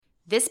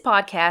This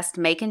podcast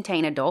may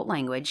contain adult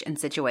language and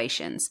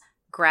situations,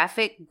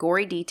 graphic,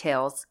 gory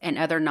details, and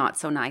other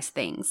not-so-nice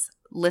things.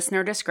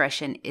 Listener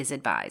discretion is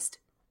advised.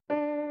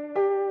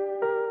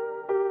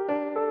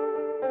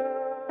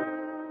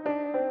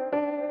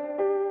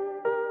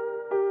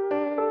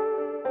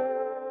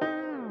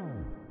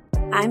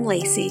 I'm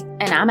Lacey.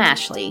 And I'm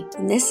Ashley.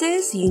 And this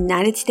is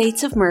United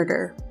States of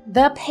Murder.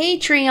 The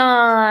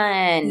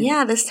Patreon!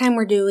 Yeah, this time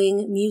we're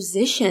doing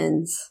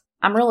musicians.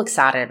 I'm real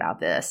excited about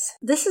this.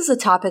 This is a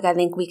topic I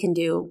think we can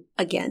do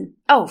again.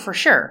 Oh, for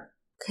sure.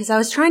 Because I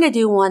was trying to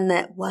do one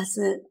that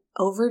wasn't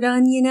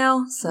overdone,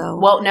 so...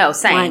 Well, no,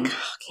 same. Like,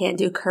 can't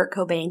do Kurt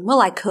Cobain.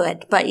 Well, I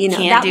could, but, Can't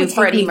that do would take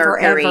Freddie me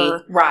Mercury.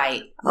 forever.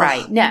 Right.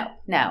 Ugh.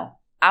 No.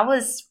 I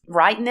was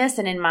writing this,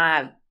 and in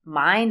my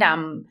mind,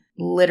 I'm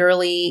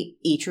literally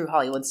a true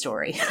Hollywood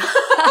story.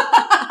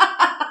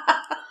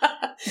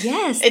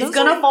 Yes. It's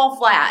going to fall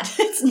flat.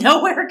 It's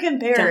nowhere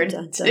compared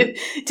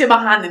to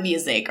Behind the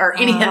Music or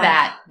any of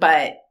that.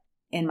 But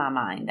in my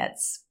mind,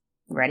 that's...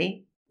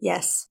 Ready?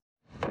 Yes.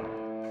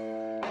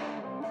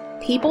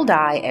 People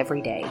die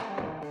every day.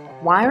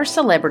 Why are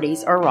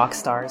celebrities or rock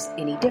stars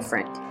any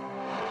different?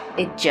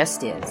 It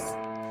just is.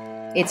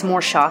 It's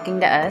more shocking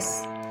to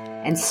us,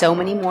 and so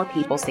many more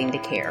people seem to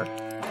care.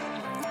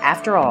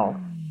 After all,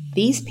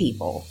 these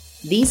people,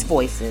 these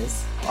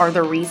voices, are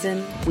the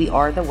reason we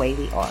are the way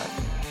we are.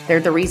 They're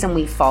the reason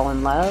we fall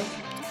in love,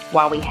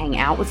 why we hang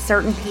out with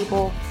certain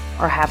people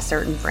or have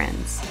certain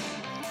friends.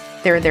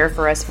 They're there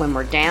for us when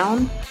we're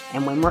down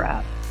and when we're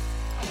up.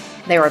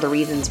 They are the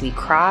reasons we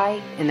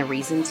cry and the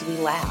reasons we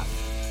laugh.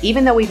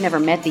 Even though we've never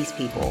met these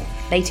people,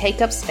 they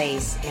take up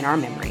space in our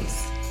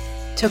memories.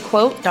 To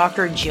quote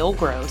Dr. Jill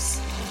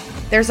Gross,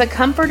 there's a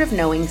comfort of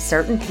knowing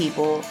certain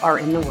people are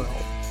in the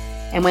world,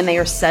 and when they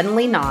are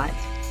suddenly not,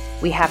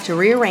 we have to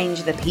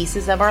rearrange the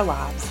pieces of our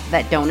lives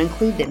that don't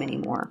include them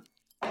anymore.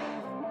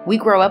 We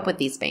grow up with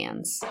these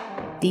bands,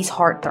 these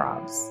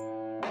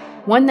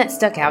heartthrobs. One that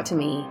stuck out to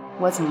me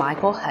was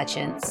Michael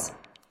Hutchence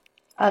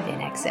of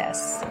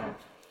NXS.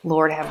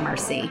 Lord have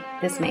mercy,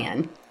 this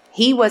man.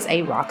 He was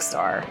a rock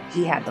star.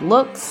 He had the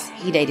looks,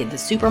 he dated the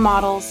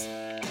supermodels,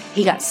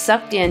 he got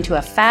sucked into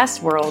a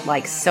fast world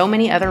like so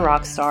many other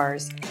rock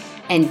stars,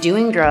 and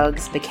doing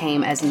drugs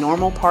became as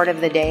normal part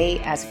of the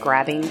day as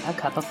grabbing a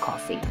cup of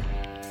coffee.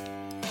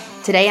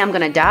 Today I'm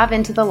going to dive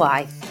into the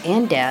life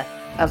and death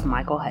of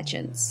Michael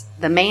Hutchence,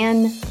 the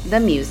man, the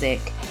music,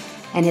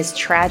 and his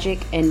tragic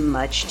and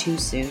much too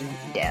soon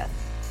death.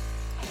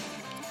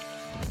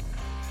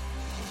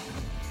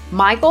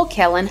 Michael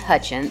Kellen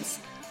Hutchence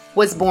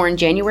was born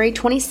January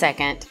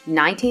 22nd,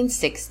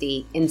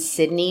 1960 in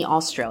Sydney,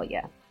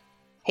 Australia.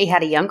 He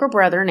had a younger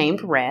brother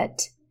named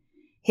Rhett.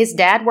 His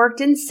dad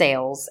worked in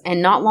sales,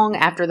 and not long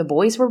after the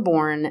boys were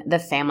born, the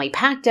family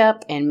packed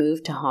up and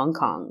moved to Hong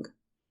Kong.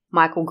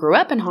 Michael grew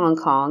up in Hong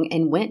Kong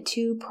and went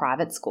to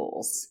private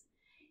schools.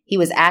 He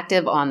was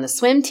active on the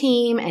swim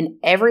team, and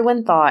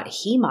everyone thought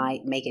he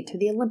might make it to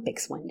the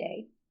Olympics one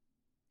day.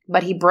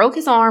 But he broke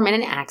his arm in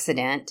an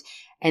accident,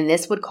 and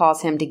this would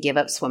cause him to give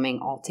up swimming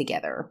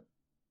altogether.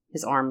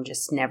 His arm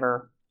just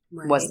never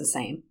was the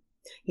same.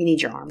 You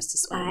need your arms to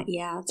swim.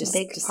 Yeah, it's just, a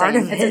big just part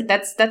saying. of it.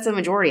 That's a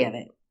majority of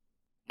it.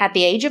 At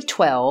the age of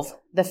 12,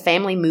 the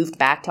family moved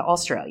back to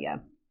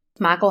Australia.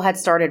 Michael had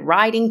started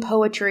writing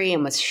poetry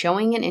and was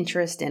showing an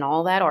interest in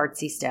all that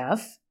artsy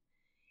stuff.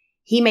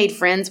 He made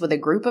friends with a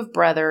group of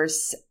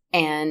brothers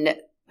and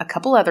a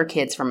couple other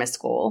kids from his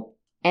school,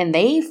 and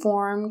they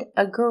formed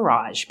a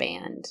garage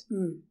band.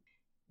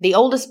 The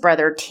oldest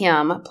brother,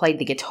 Tim, played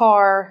the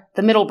guitar,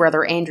 the middle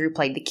brother, Andrew,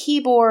 played the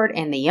keyboard,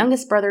 and the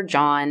youngest brother,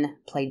 John,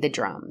 played the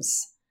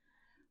drums.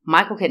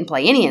 Michael couldn't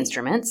play any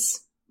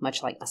instruments,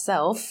 much like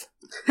myself,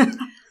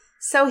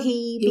 so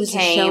he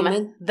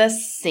became the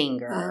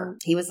singer.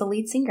 He was the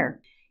lead singer.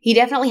 He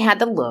definitely had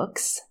the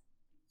looks.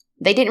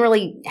 They didn't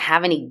really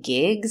have any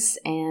gigs,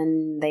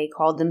 and they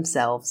called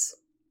themselves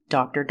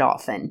Dr.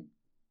 Dolphin.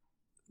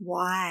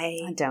 Why?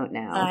 I don't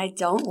know. I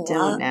don't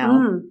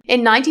know.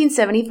 In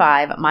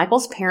 1975,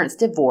 Michael's parents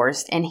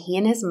divorced, and he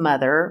and his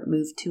mother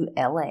moved to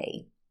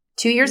L.A.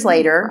 2 years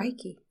later,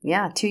 crikey.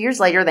 2 years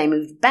later, they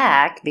moved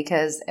back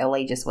because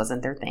L.A. just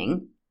wasn't their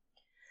thing.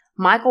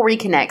 Michael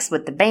reconnects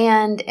with the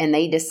band, and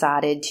they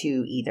decided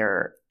to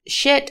either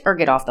shit or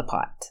get off the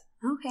pot.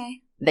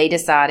 Okay. They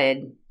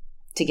decided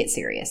to get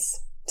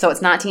serious. So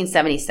it's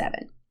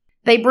 1977.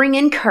 They bring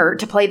in Kurt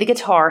to play the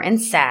guitar and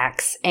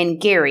sax,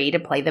 and Gary to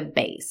play the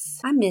bass.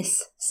 I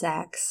miss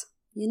sax,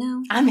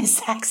 I miss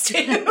sax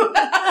too.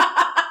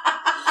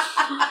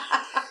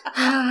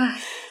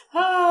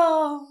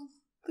 Oh,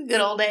 the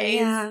good old days.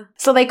 Yeah.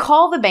 So they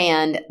call the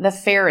band the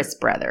Ferris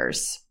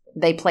Brothers.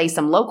 They play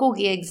some local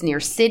gigs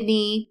near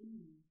Sydney.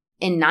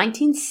 In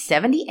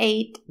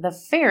 1978, the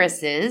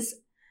Ferrises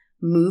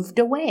moved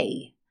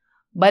away.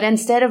 But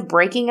instead of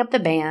breaking up the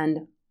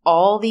band,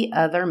 all the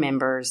other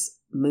members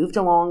moved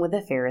along with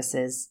the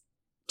Ferrises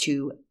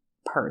to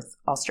Perth,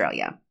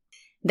 Australia.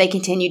 They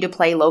continued to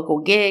play local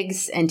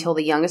gigs until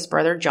the youngest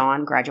brother,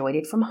 John,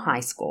 graduated from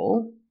high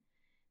school.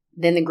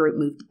 Then the group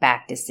moved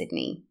back to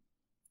Sydney.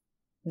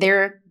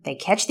 They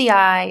catch the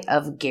eye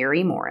of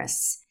Gary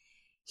Morris.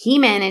 He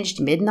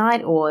managed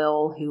Midnight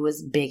Oil, who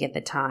was big at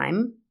the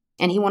time,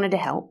 and he wanted to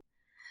help.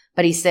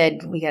 But he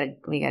said, we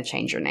gotta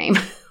change your name.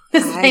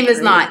 His name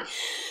is not.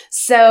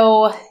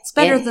 So it's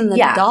better than the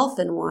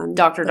Dolphin one.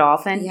 Dr.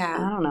 Dolphin? Yeah.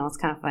 I don't know. It's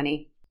kind of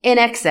funny. In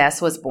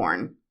Excess was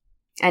born.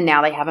 And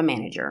now they have a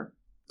manager.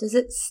 Does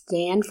it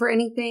stand for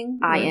anything?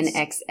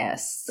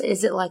 INXS.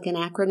 Is it like an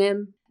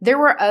acronym? There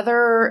were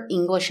other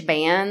English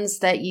bands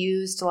that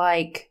used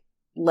like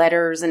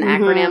letters and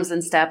acronyms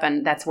and stuff,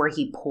 and that's where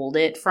he pulled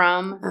it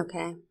from.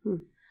 Okay.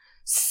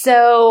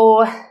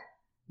 So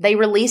they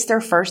released their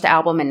first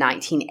album in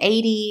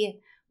 1980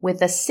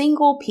 with a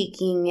single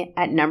peaking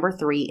at number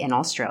 3 in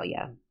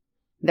Australia.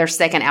 Their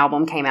second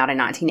album came out in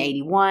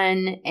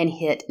 1981 and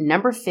hit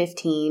number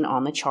 15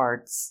 on the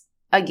charts,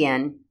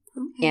 again,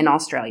 in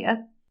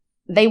Australia.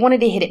 They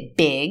wanted to hit it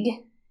big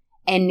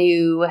and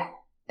knew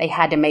they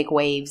had to make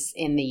waves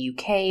in the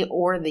UK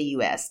or the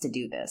US to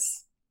do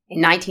this. In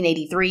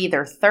 1983,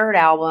 their third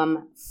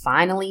album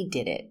finally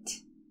did it.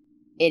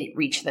 It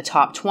reached the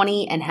top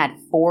 20 and had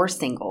 4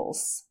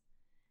 singles.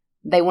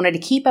 They wanted to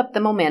keep up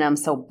the momentum,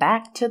 so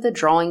back to the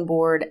drawing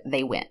board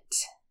they went.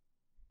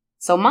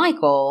 So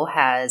Michael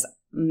has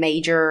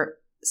major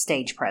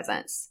stage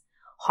presence,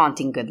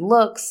 haunting good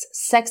looks,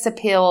 sex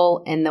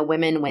appeal, and the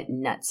women went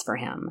nuts for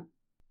him.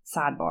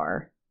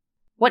 Sidebar.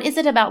 What is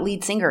it about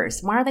lead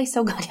singers? Why are they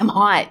so goddamn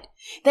hot?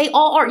 They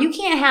all are. You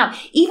can't have,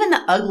 even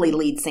the ugly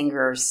lead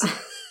singers,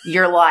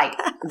 you're like,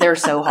 they're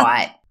so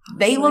hot.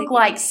 They look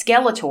like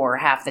Skeletor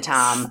half the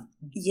time.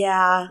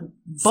 Yeah.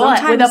 But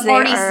sometimes with a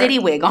Party City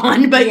wig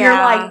on. But you're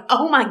like,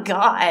 oh my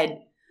God.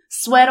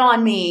 Sweat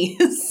on me.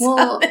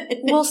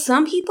 Well,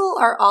 some people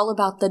are all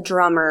about the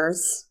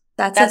drummers.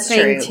 That's a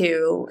thing, true.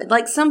 Too.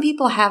 Like, some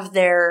people have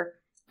their...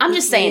 I'm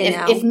just saying,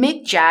 if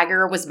Mick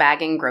Jagger was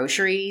bagging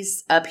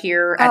groceries up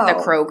here at the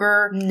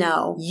Kroger,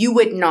 no, you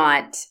would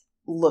not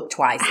look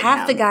twice at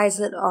Half the guys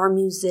that are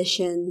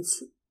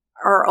musicians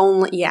are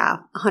only,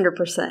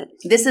 100%.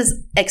 This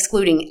is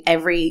excluding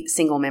every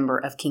single member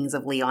of Kings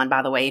of Leon,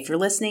 by the way. If you're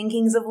listening,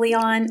 Kings of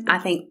Leon, I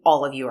think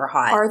all of you are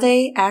hot. Are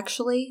they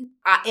actually?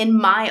 In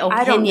my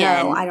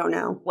opinion. I don't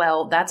know.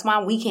 Well, that's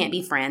why we can't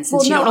be friends,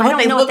 since you don't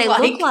know what they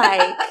look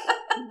like.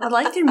 I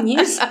like their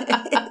music.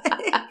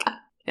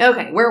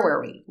 Okay, where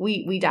were we?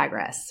 We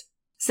digress.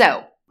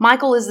 So,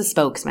 Michael is the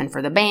spokesman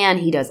for the band.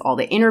 He does all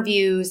the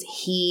interviews.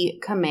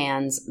 He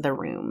commands the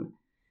room,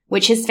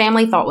 which his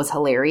family thought was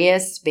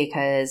hilarious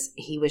because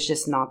he was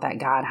just not that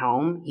guy at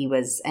home. He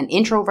was an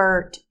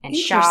introvert and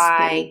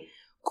shy,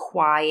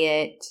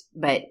 quiet,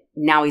 but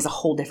now he's a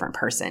whole different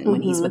person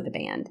when he's with the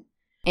band.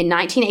 In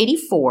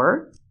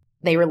 1984,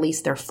 they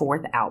released their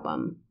 4th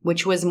album,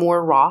 which was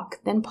more rock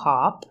than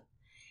pop.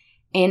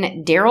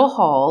 And Daryl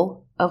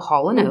Hall of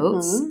Hall &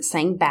 Oates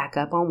sang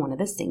backup on one of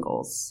the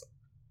singles.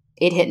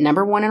 It hit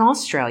number 1 in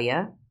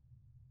Australia.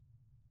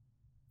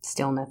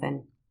 Still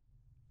nothing.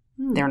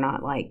 They're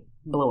not like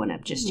blowing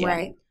up just yet.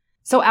 Right.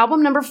 So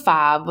album number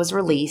 5 was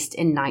released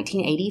in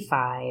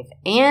 1985.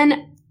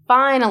 And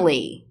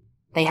finally,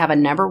 they have a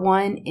number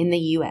 1 in the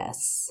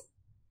US.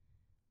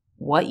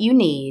 What You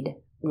Need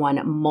won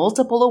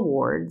multiple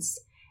awards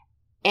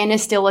and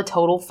is still a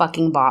total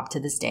fucking bop to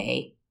this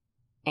day.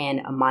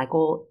 And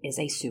Michael is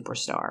a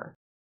superstar.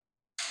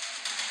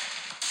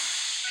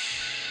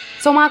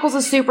 So Michael's a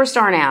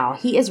superstar now.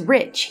 He is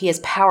rich. He is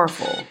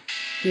powerful.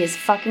 He is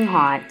fucking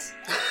hot.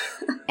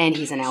 And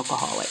he's an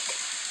alcoholic.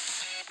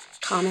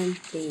 Common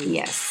theme.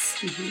 Yes.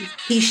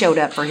 He showed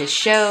up for his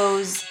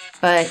shows,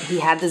 but he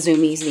had the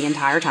zoomies the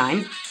entire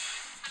time.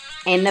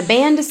 And the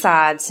band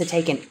decides to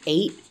take an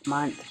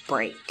 8-month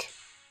break.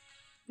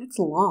 That's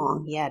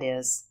long. Yeah, it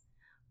is.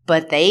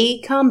 But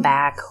they come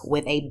back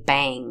with a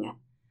bang.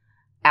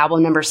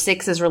 Album number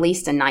 6 is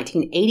released in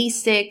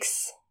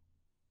 1986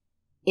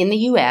 in the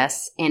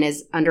US and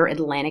is under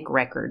Atlantic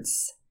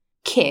Records.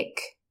 Kick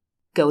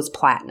goes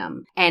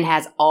platinum and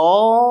has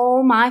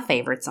all my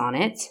favorites on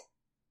it.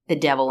 The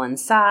Devil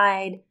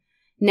Inside,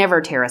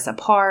 Never Tear Us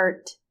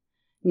Apart,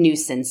 New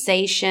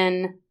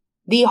Sensation.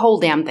 The whole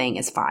damn thing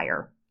is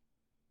fire.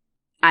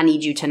 I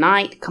Need You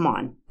Tonight. Come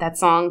on. That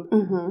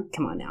song.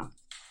 Come on now.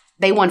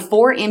 They won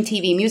 4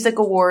 MTV Music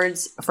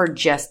Awards for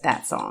just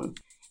that song.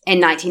 In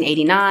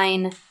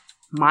 1989,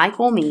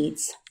 Michael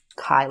meets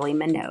Kylie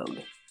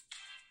Minogue.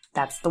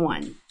 That's the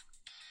one.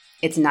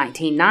 It's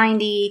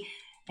 1990,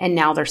 and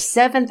now their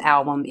 7th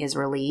album is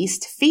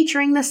released,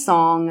 featuring the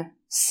song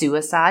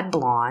Suicide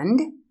Blonde,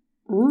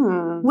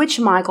 which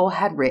Michael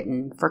had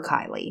written for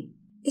Kylie.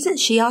 Isn't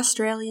she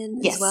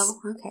Australian as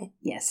well? Okay.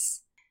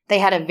 Yes. They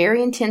had a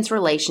very intense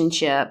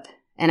relationship,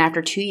 and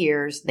after 2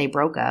 years, they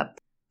broke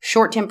up.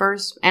 Short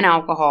tempers and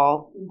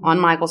alcohol on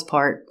Michael's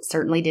part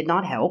certainly did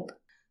not help.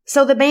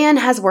 So the band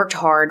has worked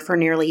hard for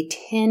nearly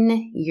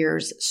 10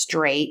 years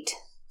straight.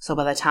 So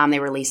by the time they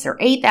released their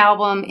 8th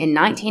album in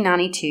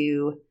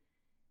 1992,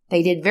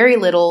 they did very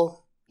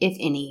little, if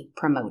any,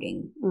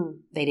 promoting.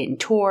 They didn't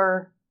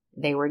tour.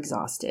 They were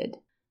exhausted.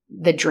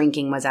 The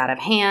drinking was out of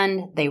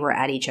hand. They were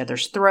at each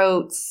other's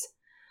throats.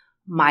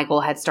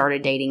 Michael had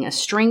started dating a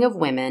string of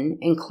women,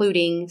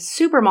 including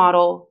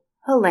supermodel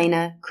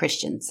Helena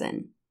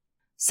Christensen.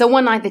 So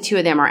one night the two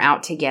of them are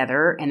out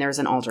together and there's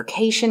an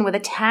altercation with a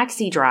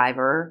taxi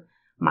driver.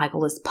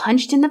 Michael is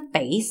punched in the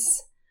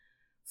face,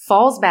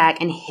 falls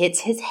back and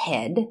hits his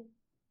head,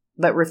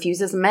 but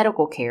refuses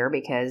medical care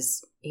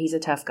because he's a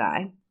tough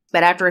guy.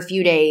 But after a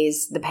few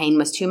days, the pain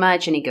was too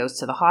much and he goes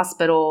to the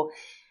hospital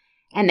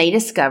and they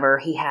discover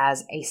he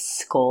has a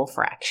skull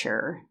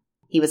fracture.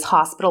 He was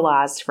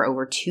hospitalized for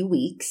over 2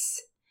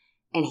 weeks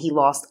and he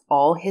lost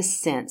all his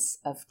sense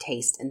of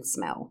taste and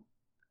smell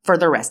for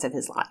the rest of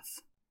his life.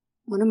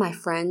 One of my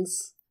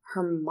friends,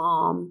 her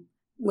mom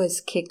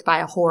was kicked by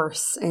a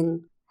horse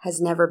and has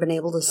never been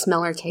able to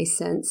smell or taste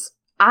since.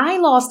 I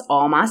lost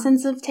all my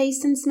sense of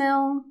taste and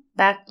smell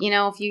back,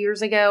 a few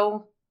years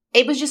ago.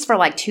 It was just for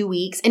like 2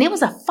 weeks, and it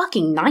was a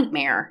fucking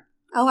nightmare.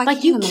 Oh, I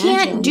can't you imagine.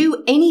 Can't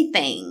do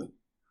anything.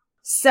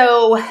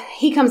 So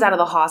he comes out of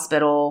the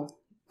hospital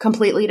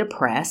completely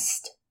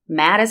depressed,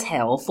 mad as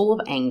hell, full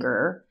of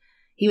anger.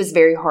 He was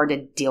very hard to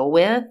deal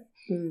with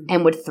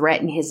and would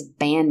threaten his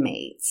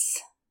bandmates,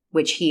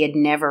 which he had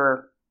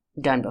never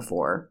done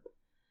before.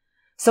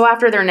 So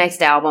after their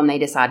next album, they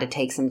decide to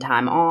take some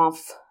time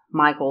off.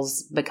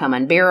 Michael's become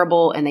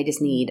unbearable and they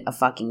just need a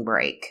fucking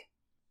break.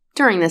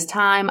 During this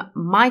time,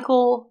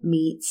 Michael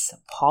meets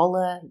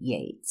Paula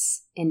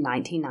Yates in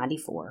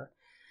 1994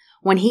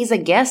 when he's a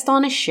guest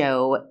on a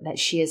show that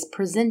she is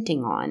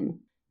presenting on.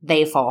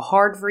 They fall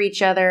hard for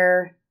each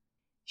other.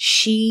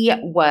 She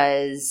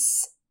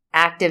was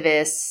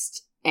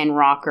activist and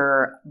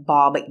rocker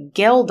Bob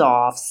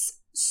Geldof's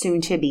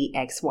soon-to-be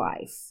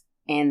ex-wife,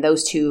 and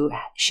those two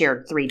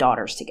shared 3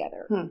 daughters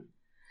together.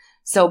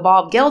 So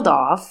Bob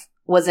Geldof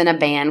was in a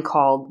band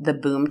called the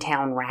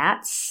Boomtown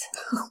Rats.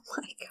 Oh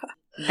my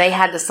God. They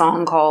had the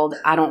song called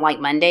I Don't Like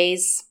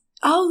Mondays.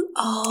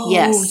 Oh,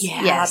 yes,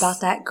 yeah, yes.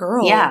 About that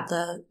girl, yeah.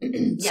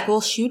 The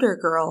school shooter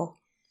girl.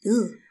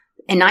 Ew.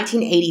 In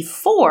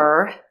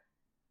 1984,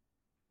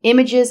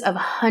 images of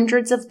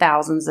hundreds of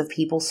thousands of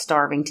people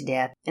starving to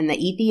death in the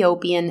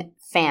Ethiopian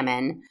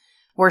famine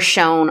were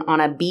shown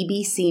on a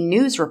BBC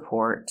News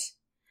report.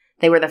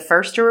 They were the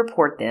first to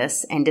report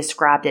this and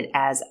described it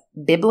as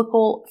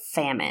biblical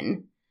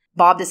famine.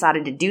 Bob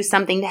decided to do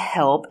something to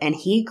help, and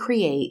he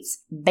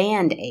creates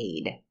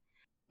Band-Aid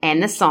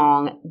and the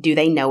song Do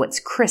They Know It's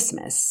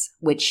Christmas,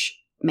 which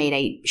made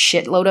a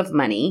shitload of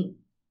money,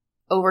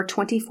 over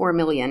 $24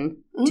 million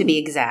to be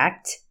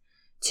exact,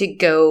 to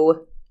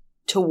go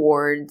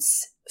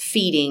towards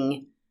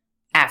feeding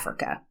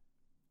Africa.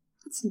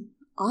 That's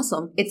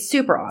awesome. It's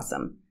super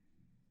awesome.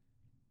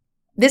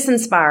 This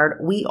inspired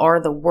We Are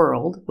the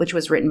World, which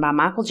was written by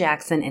Michael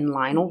Jackson and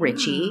Lionel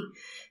Richie.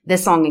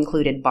 This song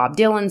included Bob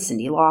Dylan,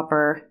 Cyndi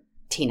Lauper,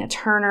 Tina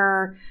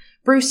Turner,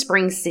 Bruce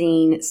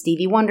Springsteen,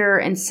 Stevie Wonder,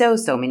 and so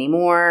many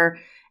more,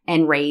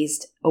 and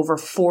raised over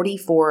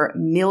 $44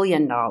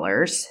 million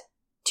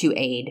to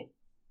aid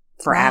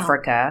for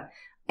Africa.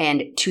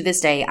 And to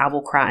this day, I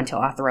will cry until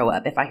I throw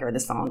up if I hear the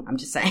song. I'm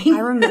just saying. I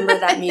remember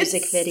that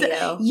music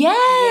video.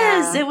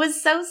 Yes, It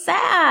was so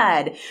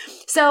sad.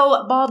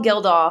 So Bob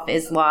Geldof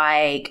is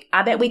like,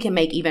 I bet we can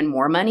make even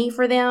more money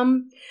for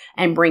them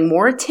and bring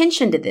more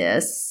attention to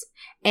this.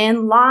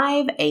 And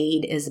Live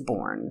Aid is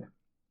born.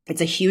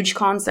 It's a huge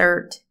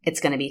concert. It's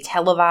going to be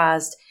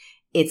televised.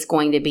 It's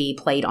going to be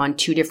played on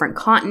 2 different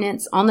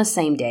continents on the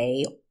same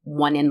day,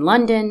 one in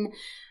London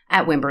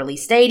at Wembley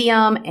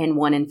Stadium and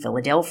one in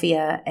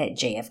Philadelphia at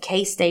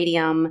JFK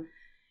Stadium.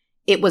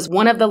 It was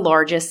one of the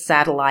largest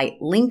satellite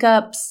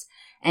link-ups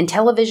and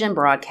television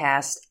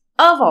broadcasts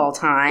of all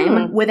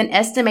time, with an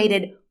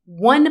estimated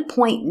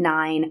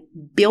 1.9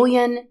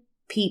 billion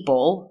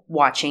people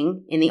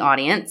watching in the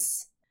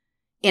audience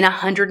in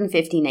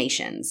 150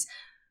 nations.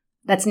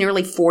 That's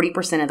nearly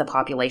 40% of the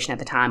population at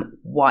the time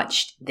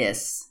watched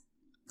this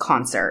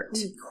concert.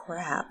 Holy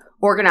crap.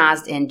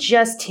 Organized in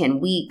just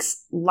 10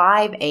 weeks,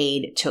 Live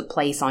Aid took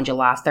place on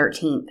July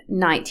 13th,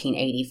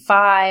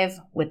 1985,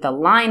 with the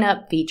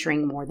lineup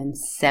featuring more than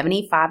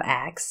 75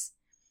 acts,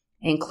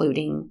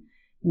 including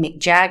Mick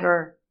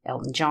Jagger,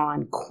 Elton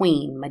John,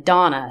 Queen,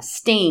 Madonna,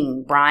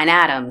 Sting, Bryan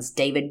Adams,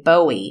 David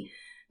Bowie,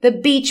 the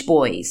Beach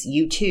Boys,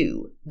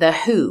 U2, The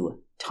Who,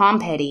 Tom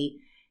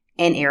Petty,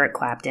 and Eric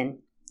Clapton,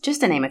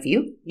 just to name a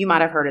few. You might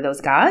have heard of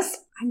those guys.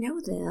 I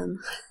know them.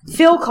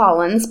 Phil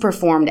Collins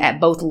performed at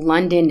both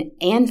London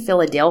and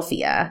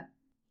Philadelphia.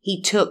 He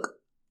took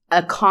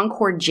a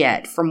Concorde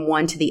jet from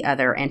one to the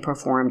other and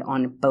performed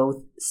on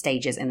both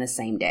stages in the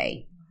same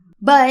day.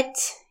 But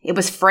it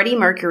was Freddie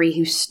Mercury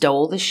who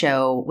stole the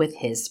show with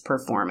his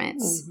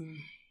performance.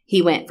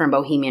 He went from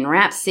Bohemian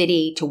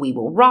Rhapsody to We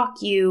Will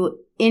Rock You,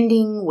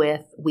 ending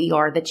with We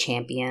Are the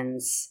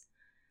Champions.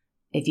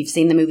 If you've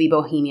seen the movie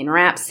Bohemian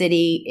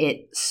Rhapsody,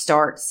 it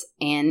starts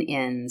and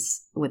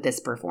ends with this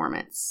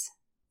performance.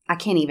 I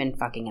can't even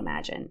fucking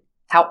imagine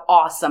how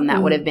awesome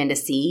that would have been to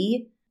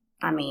see.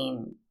 I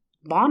mean,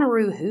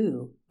 Bonnaroo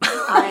who?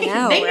 I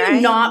know, They right?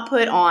 do not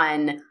put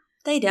on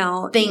They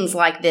don't. things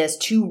like this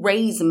to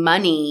raise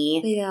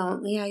money. They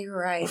don't. Yeah, you're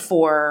right.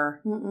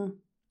 For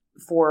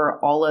for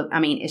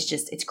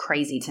it's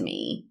crazy to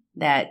me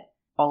that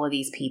all of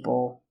these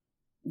people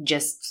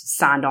just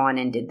signed on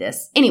and did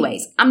this.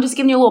 Anyways, I'm just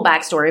giving you a little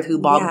backstory of who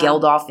Bob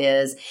Geldof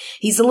is.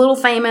 He's a little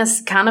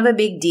famous, kind of a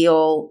big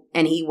deal,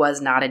 and he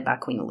was knighted by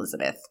Queen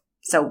Elizabeth.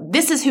 So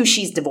this is who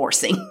she's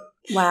divorcing.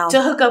 Wow.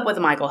 To hook up with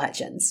Michael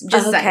Hutchins.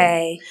 Just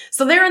saying.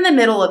 So they're in the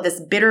middle of this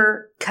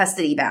bitter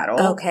custody battle.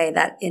 Okay,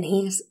 and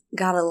he's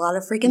got a lot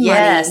of freaking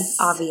money,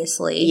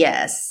 obviously.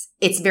 Yes.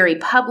 It's very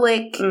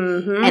public.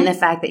 Mm-hmm. And the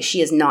fact that she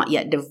is not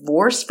yet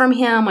divorced from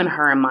him when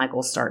her and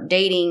Michael start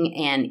dating,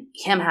 and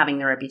him having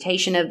the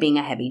reputation of being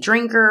a heavy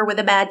drinker with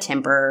a bad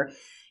temper,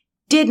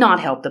 did not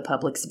help the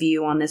public's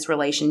view on this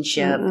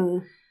relationship.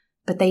 Mm-mm.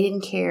 But they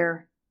didn't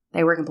care.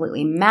 They were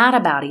completely mad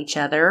about each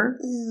other.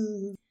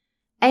 Mm.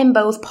 And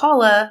both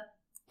Paula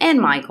and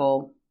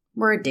Michael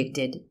were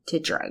addicted to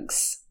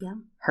drugs. Yeah.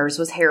 Hers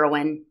was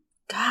heroin.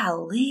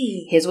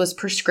 Golly. His was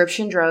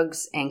prescription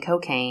drugs and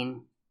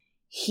cocaine.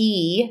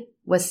 He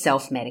was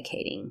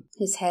self-medicating.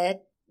 His head?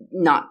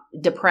 Not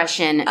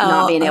depression,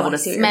 not being able to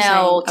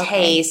smell,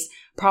 taste,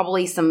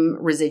 probably some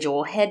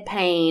residual head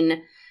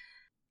pain.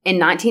 In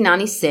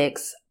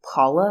 1996,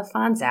 Paula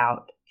finds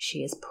out she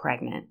is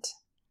pregnant.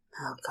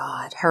 Oh,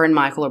 God. Her and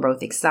Michael are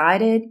both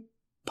excited.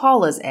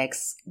 Paula's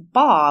ex,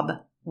 Bob,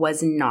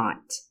 was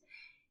not.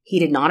 He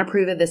did not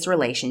approve of this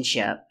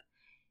relationship.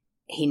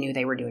 He knew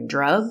they were doing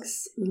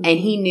drugs, and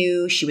he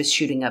knew she was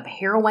shooting up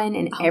heroin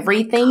and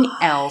everything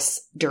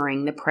else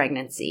during the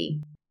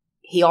pregnancy.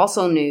 He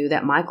also knew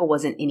that Michael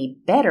wasn't any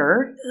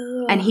better,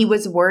 and he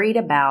was worried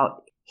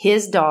about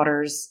his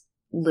daughter's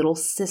little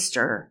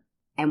sister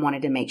and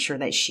wanted to make sure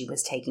that she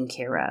was taken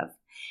care of,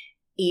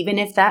 even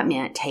if that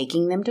meant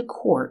taking them to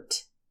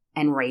court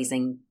and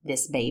raising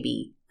this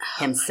baby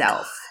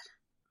himself.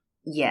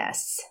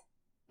 Yes.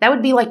 That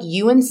would be like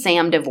you and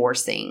Sam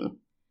divorcing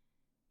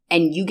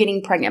and you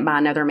getting pregnant by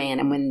another man,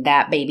 and when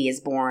that baby is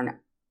born,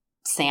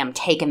 Sam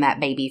taking that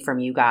baby from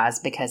you guys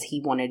because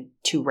he wanted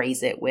to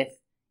raise it with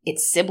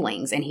its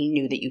siblings and he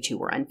knew that you two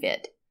were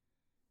unfit.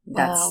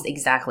 That's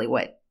exactly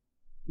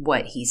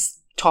what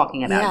he's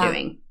talking about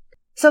doing.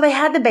 So they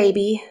had the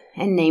baby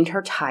and named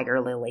her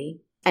Tiger Lily,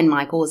 and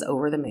Michael was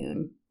over the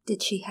moon.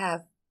 Did she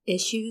have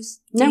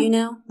issues? No. Do you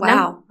know?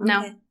 Wow.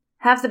 No.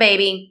 Have the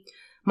baby.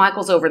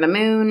 Michael's over the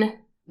moon.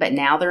 But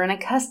now they're in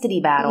a custody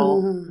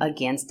battle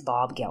against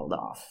Bob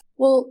Geldof.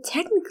 Well,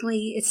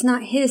 technically, it's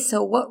not his,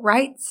 so what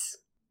rights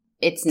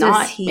It's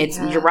not.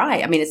 You're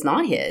right. I mean, it's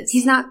not his.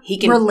 He's not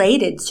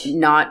related to.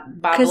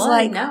 Not by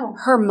blood, no.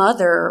 Her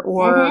mother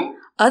or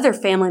other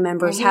family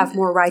members have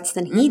more rights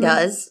than he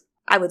does,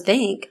 I would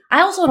think.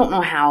 I also don't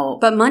know how.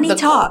 But money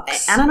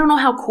talks. And I don't know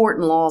how court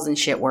and laws and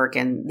shit work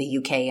in the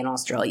UK and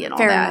Australia and all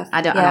that.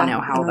 I don't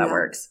know how that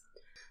works.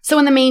 So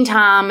in the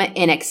meantime,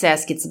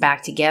 INXS gets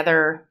back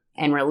together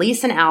and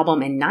release an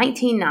album in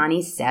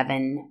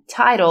 1997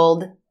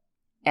 titled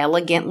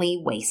Elegantly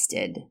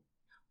Wasted,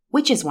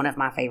 which is one of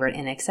my favorite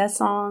INXS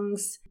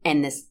songs.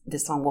 And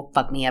this song will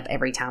fuck me up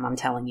every time, I'm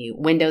telling you.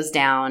 Windows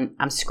down,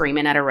 I'm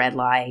screaming at a red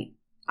light.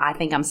 I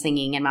think I'm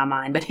singing in my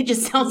mind, but it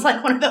just sounds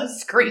like one of those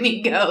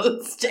screaming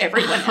goats to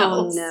everyone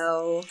else.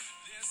 Oh, no.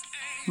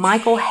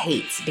 Michael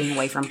hates being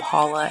away from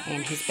Paula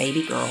and his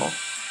baby girl,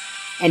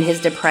 and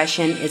his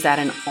depression is at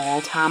an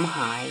all-time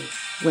high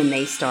when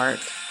they start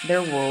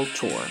their world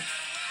tour.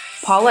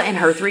 Paula and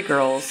her 3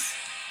 girls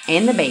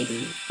and the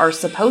baby are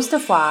supposed to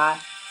fly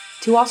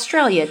to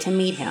Australia to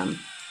meet him.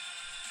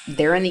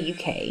 They're in the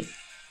UK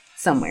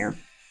somewhere.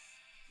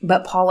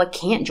 But Paula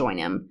can't join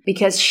him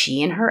because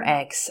she and her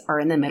ex are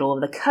in the middle of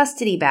the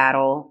custody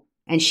battle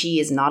and she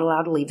is not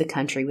allowed to leave the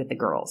country with the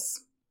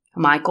girls.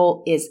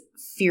 Michael is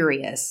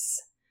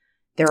furious.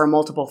 There are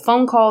multiple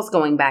phone calls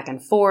going back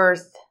and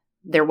forth.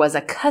 There was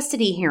a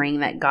custody hearing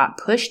that got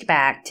pushed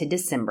back to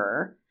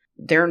December.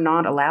 They're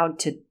not allowed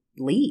to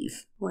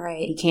leave.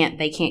 Right.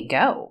 They can't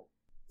go.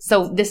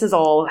 So this is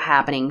all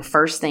happening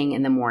first thing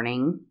in the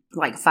morning,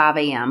 like 5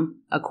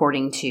 a.m.,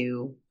 according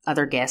to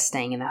other guests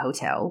staying in the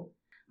hotel.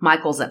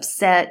 Michael's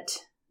upset.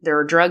 There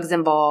are drugs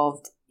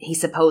involved. He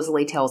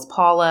supposedly tells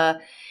Paula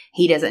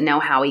he doesn't know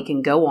how he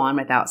can go on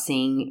without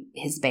seeing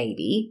his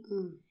baby.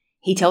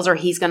 He tells her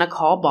he's going to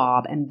call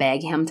Bob and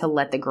beg him to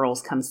let the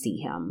girls come see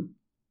him.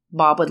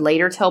 Bob would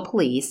later tell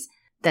police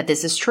that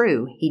this is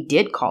true. He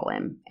did call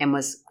him and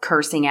was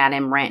cursing at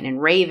him, ranting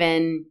and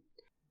raving.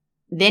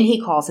 Then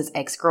he calls his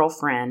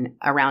ex-girlfriend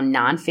around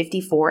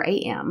 9:54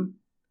 a.m.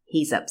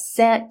 He's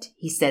upset.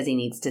 He says he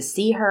needs to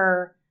see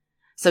her.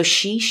 So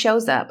she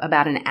shows up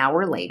about an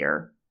hour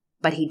later,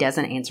 but he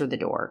doesn't answer the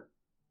door.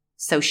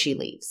 So she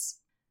leaves.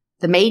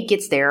 The maid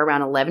gets there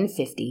around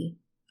 11:50,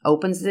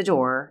 opens the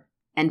door,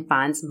 and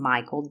finds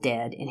Michael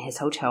dead in his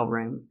hotel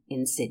room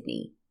in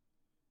Sydney.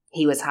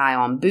 He was high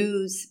on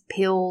booze,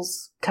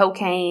 pills,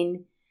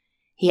 cocaine.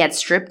 He had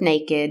stripped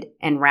naked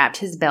and wrapped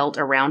his belt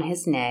around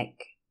his neck,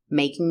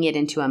 making it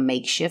into a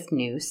makeshift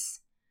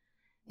noose.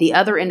 The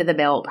other end of the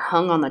belt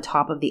hung on the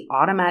top of the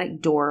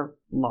automatic door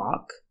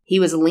lock. He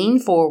was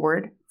leaned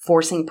forward,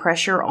 forcing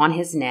pressure on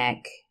his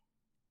neck.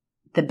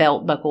 The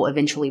belt buckle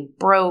eventually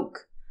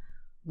broke.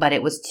 but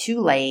it was too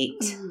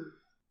late.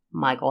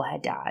 Michael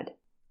had died.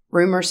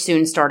 Rumors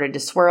soon started to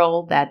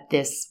swirl that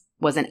this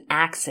was an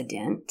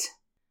accident.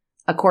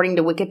 According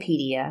to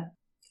Wikipedia,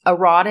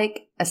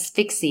 erotic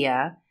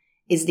asphyxia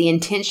is the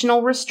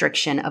intentional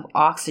restriction of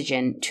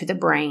oxygen to the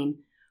brain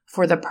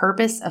for the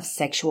purpose of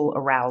sexual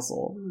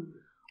arousal.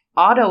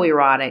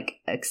 Autoerotic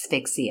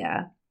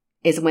asphyxia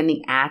is when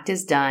the act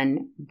is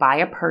done by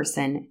a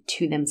person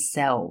to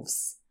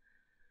themselves.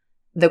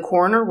 The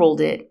coroner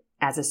ruled it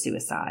as a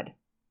suicide.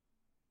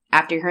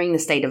 After hearing the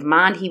state of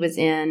mind he was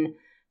in,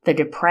 the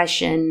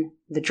depression,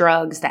 the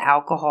drugs, the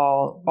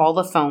alcohol, all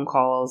the phone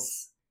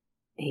calls,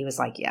 he was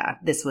like, yeah,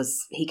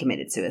 he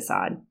committed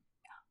suicide.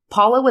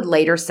 Paula would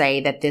later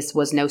say that this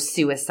was no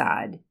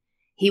suicide.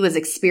 He was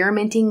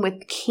experimenting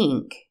with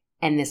kink,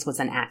 and this was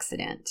an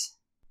accident.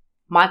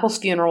 Michael's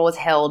funeral was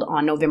held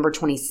on November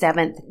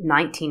 27th,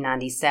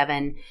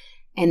 1997,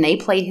 and they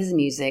played his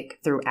music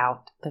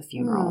throughout the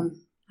funeral.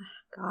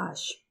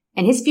 Gosh.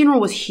 And his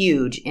funeral was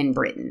huge in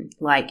Britain,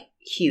 like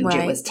huge.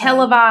 Right, it was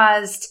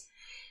televised,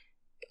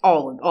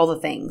 all the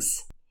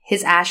things.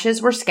 His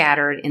ashes were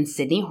scattered in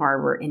Sydney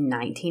Harbor in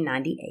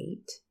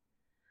 1998.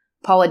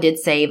 Paula did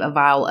save a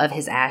vial of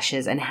his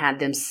ashes and had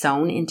them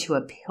sewn into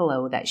a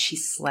pillow that she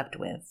slept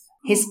with.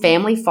 His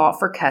family fought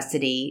for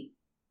custody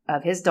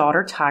of his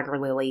daughter Tiger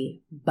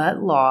Lily,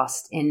 but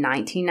lost in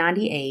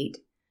 1998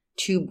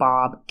 to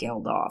Bob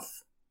Geldof.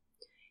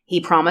 He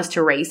promised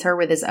to raise her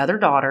with his other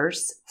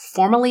daughters,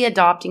 formally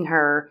adopting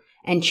her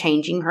and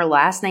changing her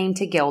last name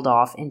to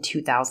Geldof in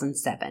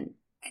 2007.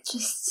 It's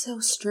just so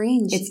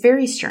strange. It's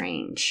very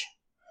strange.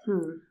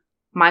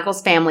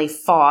 Michael's family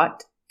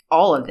fought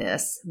all of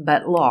this,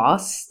 but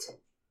lost,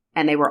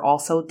 and they were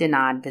also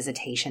denied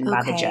visitation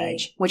by the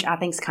judge, which I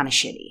think is kind of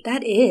shitty.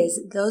 That is.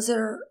 Those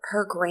are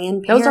her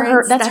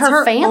grandparents. That's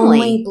her family.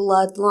 Only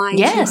bloodline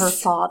to her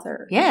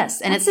father.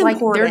 Yes, and that's it's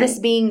important. like they're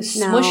just being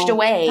smushed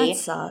away. That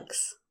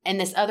sucks. And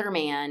this other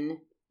man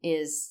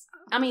is,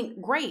 I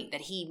mean, great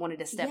that he wanted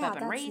to step up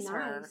and raise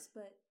her.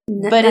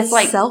 But it's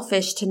like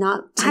selfish to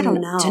not, I don't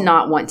know. To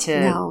not want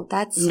to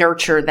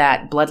nurture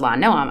that bloodline.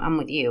 No, I'm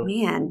with you.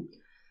 Man.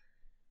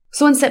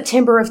 So in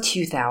September of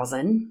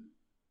 2000,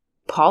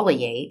 Paula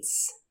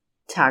Yates,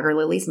 Tiger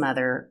Lily's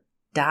mother,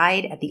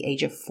 died at the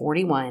age of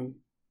 41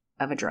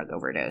 of a drug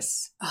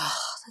overdose. Oh,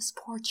 this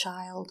poor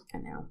child. I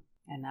know.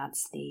 And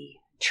that's the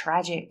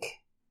tragic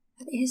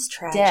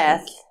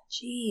death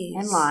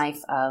and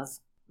life of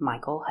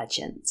Michael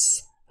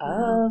Hutchence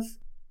of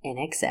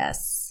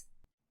INXS.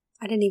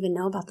 I didn't even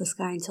know about this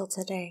guy until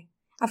today.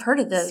 I've heard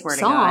of the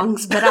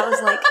songs, but I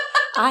was like,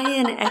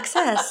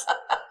 INXS.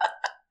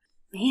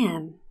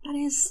 Man, that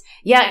is...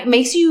 Yeah, it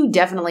makes you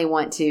definitely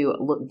want to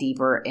look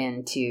deeper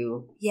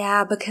into...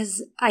 Yeah,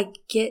 because I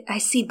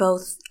see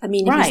both. I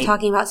mean, if he's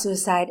talking about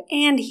suicide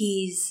and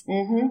he's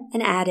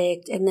an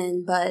addict,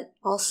 but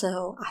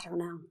also, I don't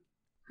know.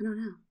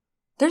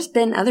 There's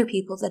been other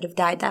people that have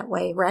died that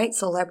way, right?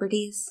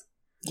 Celebrities.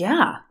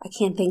 Yeah. I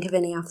can't think of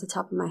any off the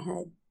top of my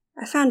head.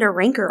 I found a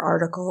Ranker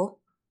article.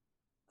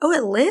 Oh,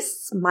 it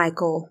lists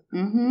Michael.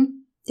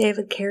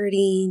 David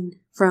Carradine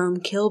from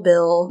Kill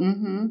Bill.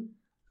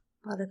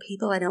 A lot of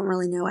people I don't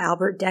really know.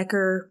 Albert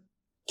Decker.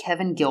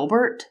 Kevin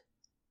Gilbert.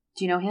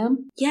 Do you know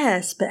him?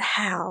 Yes, but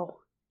how?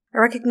 I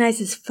recognize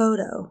his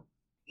photo.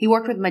 He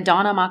worked with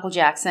Madonna, Michael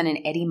Jackson, and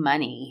Eddie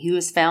Money. He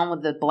was found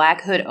with the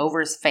black hood over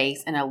his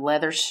face and a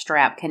leather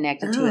strap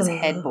connected to his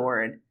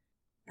headboard.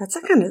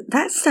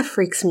 That stuff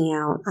freaks me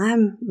out.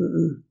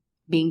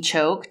 Being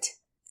choked?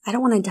 I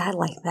don't want to die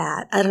like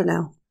that. I don't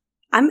know.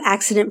 I'm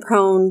accident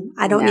prone.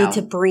 I don't need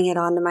to bring it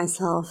onto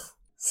myself.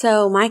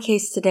 So my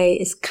case today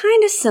is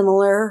kind of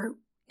similar,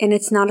 and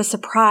it's not a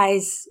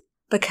surprise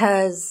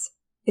because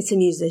it's a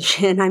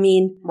musician. I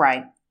mean,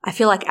 I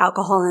feel like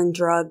alcohol and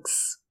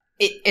drugs.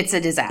 It's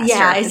a disaster.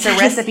 Yeah, it's a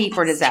recipe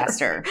for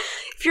disaster.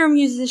 If you're a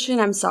musician,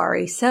 I'm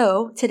sorry.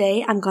 So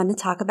today I'm going to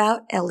talk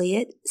about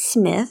Elliott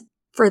Smith.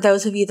 For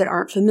those of you that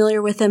aren't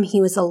familiar with him,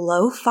 he was a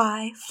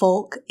lo-fi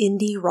folk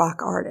indie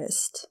rock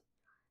artist.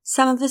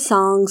 Some of his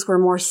songs were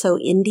more so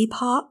indie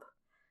pop,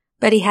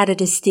 but he had a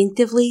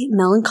distinctively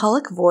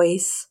melancholic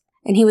voice,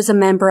 and he was a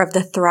member of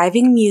the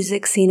thriving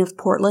music scene of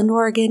Portland,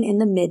 Oregon in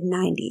the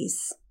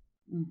mid-90s.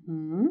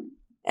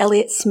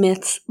 Elliott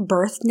Smith's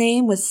birth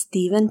name was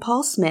Stephen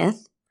Paul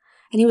Smith,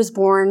 and he was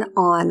born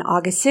on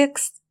August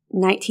 6,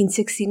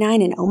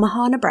 1969 in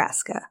Omaha,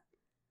 Nebraska.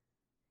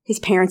 His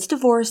parents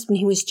divorced when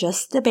he was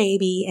just a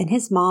baby, and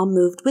his mom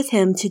moved with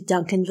him to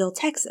Duncanville,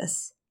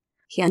 Texas.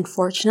 He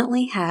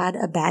unfortunately had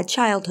a bad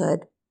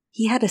childhood.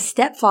 He had a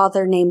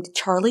stepfather named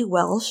Charlie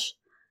Welsh,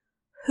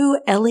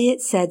 who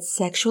Elliott said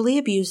sexually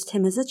abused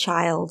him as a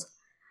child,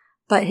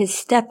 but his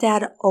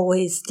stepdad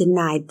always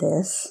denied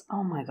this.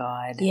 Oh my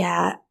God.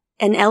 Yeah,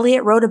 and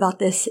Elliott wrote about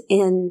this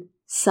in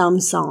Some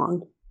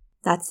Song.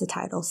 That's the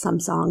title, Some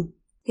Song.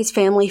 His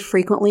family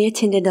frequently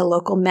attended a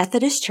local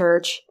Methodist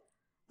church,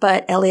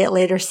 but Elliott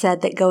later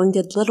said that going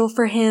did little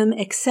for him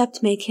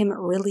except make him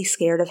really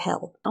scared of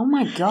hell. Oh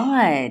my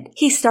God.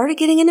 He started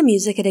getting into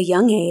music at a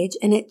young age,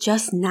 and at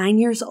just 9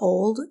 years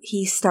old,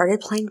 he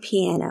started playing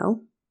piano.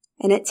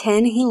 And at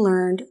 10, he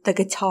learned the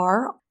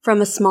guitar from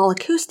a small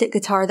acoustic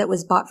guitar that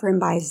was bought for him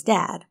by his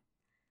dad.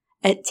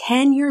 At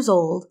 10 years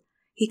old,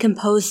 he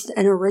composed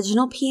an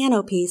original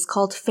piano piece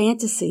called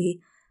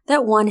Fantasy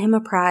that won him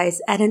a prize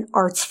at an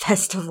arts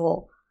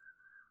festival.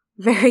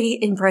 Very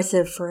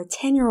impressive for a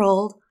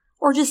 10-year-old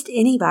or just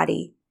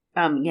anybody.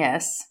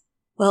 Yes.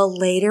 Well,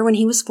 later when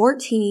he was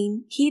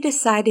 14, he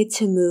decided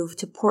to move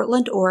to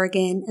Portland,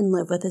 Oregon and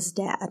live with his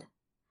dad.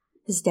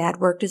 His dad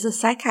worked as a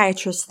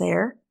psychiatrist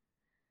there.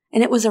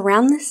 And it was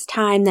around this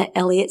time that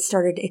Elliot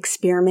started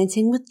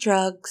experimenting with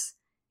drugs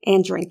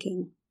and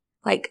drinking.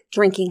 Like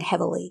drinking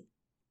heavily.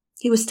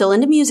 He was still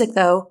into music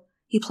though.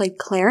 He played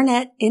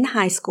clarinet in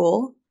high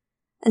school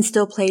and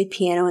still played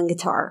piano and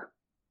guitar.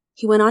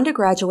 He went on to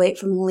graduate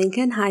from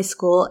Lincoln High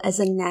School as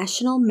a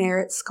National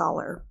Merit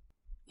Scholar.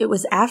 It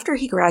was after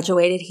he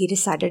graduated he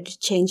decided to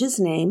change his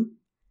name.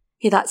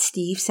 He thought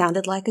Steve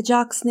sounded like a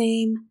jock's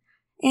name,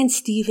 and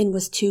Stephen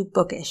was too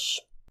bookish.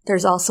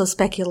 There's also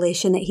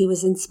speculation that he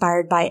was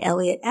inspired by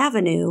Elliott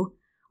Avenue,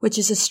 which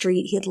is a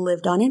street he had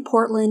lived on in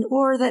Portland,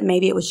 or that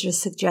maybe it was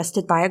just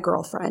suggested by a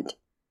girlfriend.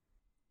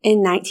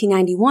 In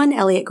 1991,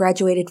 Elliot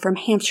graduated from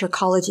Hampshire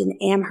College in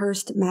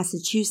Amherst,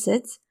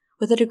 Massachusetts,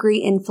 with a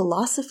degree in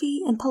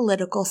philosophy and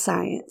political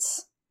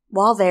science.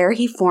 While there,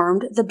 he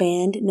formed the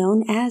band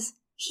known as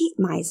Heat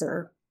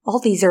Miser. All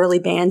these early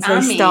bands,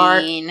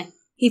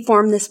 he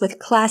formed this with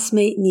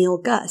classmate Neil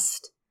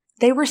Gust.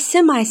 They were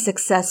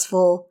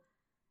semi-successful,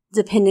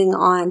 depending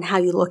on how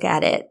you look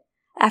at it.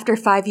 After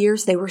 5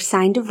 years, they were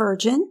signed to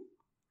Virgin,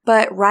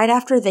 but right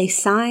after they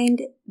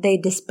signed, they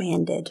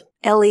disbanded.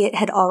 Elliot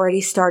had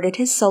already started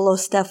his solo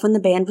stuff when the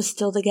band was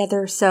still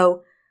together,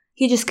 so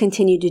he just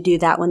continued to do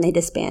that when they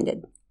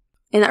disbanded.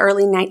 In the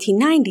early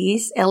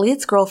 1990s,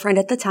 Elliot's girlfriend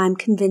at the time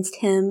convinced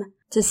him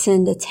to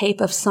send a tape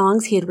of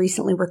songs he had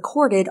recently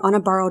recorded on a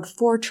borrowed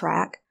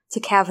 4-track to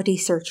Cavity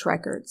Search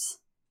Records.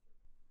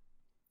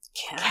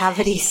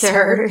 Cavity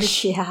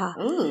Search, yeah.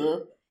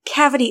 Ooh.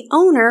 Cavity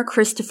owner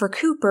Christopher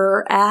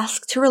Cooper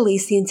asked to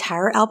release the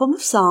entire album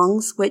of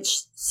songs,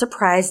 which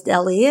surprised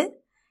Elliot.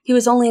 He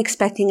was only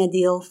expecting a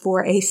deal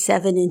for a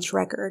 7-inch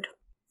record.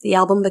 The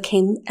album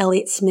became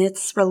Elliott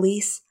Smith's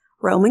release,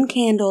 Roman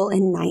Candle,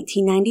 in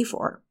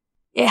 1994.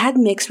 It had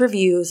mixed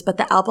reviews, but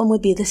the album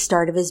would be the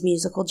start of his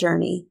musical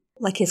journey,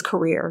 like his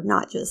career,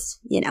 not just,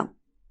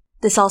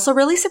 This also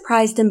really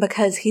surprised him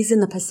because he's in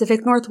the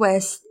Pacific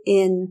Northwest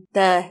in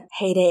the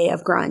heyday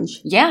of grunge.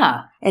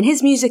 Yeah. And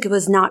his music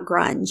was not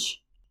grunge.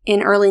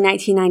 In early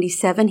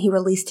 1997, he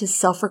released his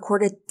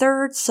self-recorded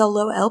third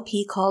solo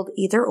LP called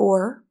Either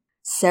Or.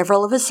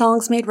 Several of his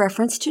songs made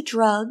reference to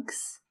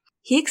drugs.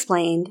 He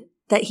explained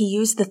that he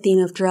used the theme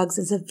of drugs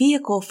as a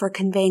vehicle for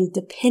conveying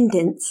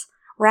dependence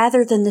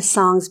rather than the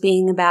songs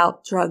being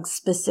about drugs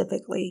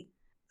specifically.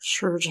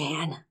 Sure,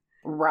 Jan.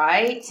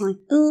 Right?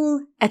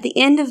 At the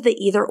end of the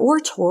Either Or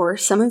tour,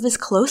 some of his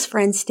close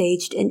friends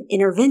staged an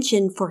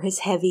intervention for his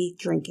heavy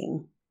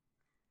drinking.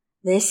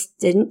 This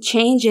didn't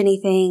change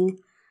anything,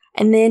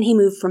 and then he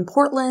moved from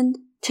Portland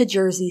to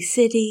Jersey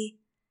City,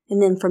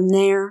 and then from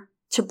there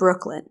to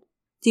Brooklyn.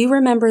 Do you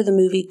remember the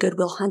movie Good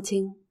Will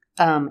Hunting?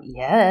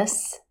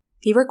 Yes.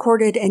 He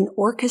recorded an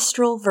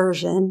orchestral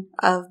version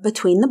of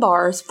Between the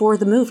Bars for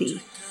the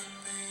movie.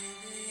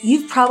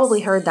 You've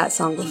probably heard that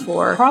song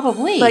before.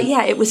 Probably. But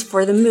yeah, it was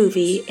for the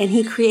movie, and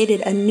he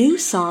created a new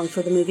song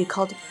for the movie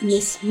called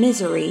Miss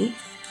Misery,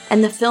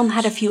 and the film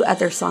had a few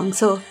other songs,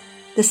 so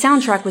the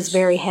soundtrack was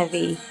very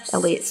heavy,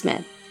 Elliott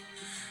Smith.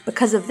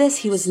 Because of this,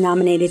 he was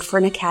nominated for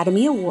an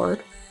Academy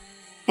Award,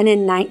 and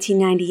in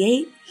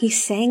 1998, he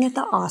sang at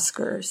the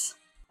Oscars.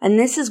 And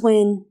this is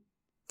when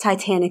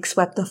Titanic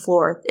swept the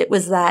floor. It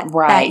was that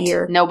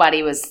year.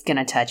 Nobody was going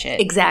to touch it.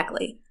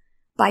 Exactly.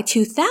 By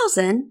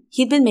 2000,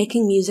 he'd been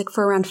making music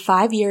for around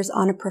 5 years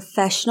on a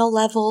professional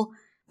level,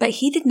 but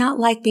he did not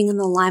like being in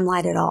the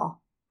limelight at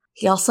all.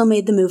 He also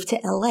made the move to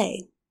LA.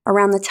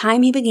 Around the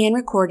time he began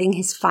recording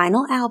his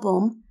final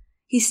album,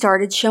 he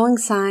started showing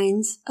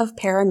signs of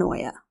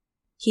paranoia.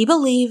 He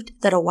believed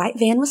that a white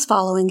van was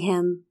following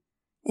him,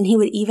 and he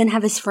would even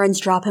have his friends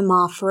drop him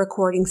off for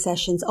recording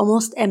sessions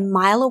almost a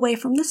mile away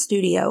from the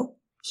studio.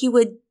 He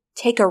would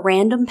take a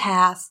random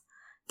path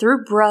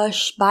through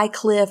brush, by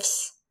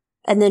cliffs,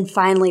 and then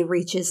finally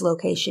reach his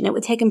location. It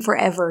would take him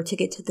forever to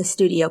get to the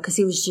studio because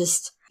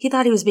he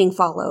thought he was being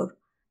followed.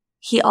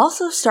 He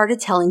also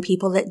started telling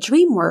people that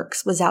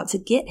DreamWorks was out to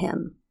get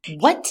him.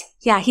 What?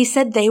 Yeah, he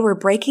said they were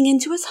breaking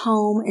into his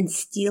home and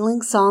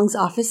stealing songs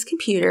off his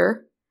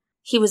computer.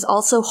 He was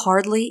also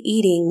hardly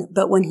eating,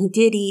 but when he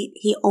did eat,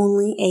 he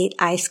only ate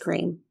ice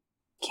cream.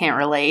 Can't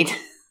relate.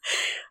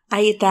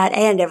 I ate that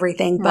and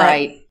everything, but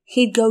right.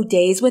 He'd go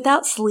days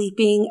without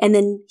sleeping, and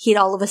then he'd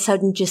all of a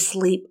sudden just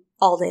sleep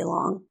all day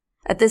long.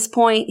 At this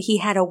point, he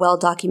had a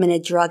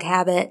well-documented drug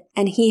habit,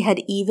 and he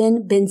had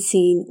even been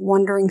seen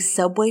wandering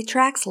subway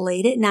tracks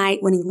late at night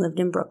when he lived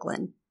in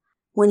Brooklyn.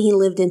 When he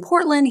lived in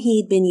Portland,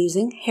 he'd been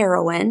using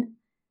heroin,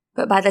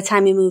 but by the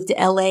time he moved to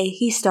LA,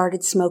 he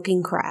started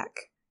smoking crack.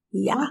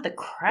 Yeah. What the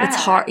crap?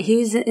 It's hard. He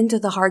was into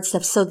the hard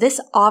stuff. So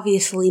this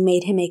obviously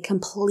made him a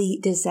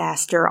complete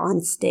disaster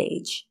on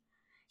stage.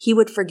 He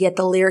would forget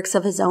the lyrics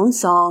of his own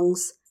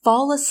songs,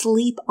 fall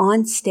asleep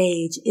on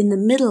stage in the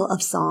middle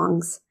of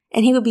songs,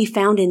 and he would be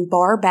found in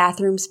bar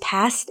bathrooms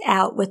passed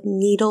out with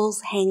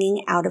needles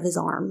hanging out of his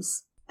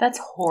arms. That's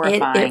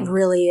horrifying. It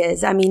really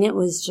is. I mean, it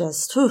was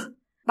just, whew.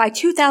 By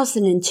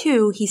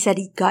 2002, he said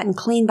he'd gotten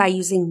clean by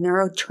using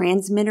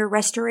neurotransmitter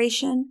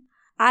restoration.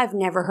 I've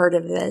never heard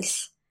of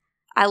this.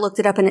 I looked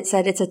it up and it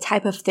said it's a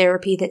type of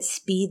therapy that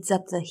speeds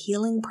up the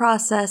healing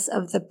process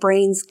of the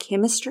brain's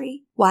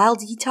chemistry while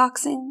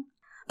detoxing.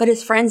 But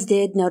his friends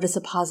did notice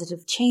a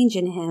positive change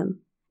in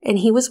him, and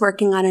he was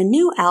working on a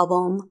new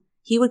album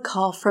he would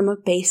call From a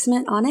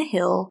Basement on a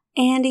Hill,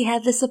 and he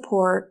had the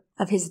support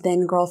of his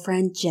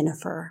then-girlfriend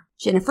Jennifer.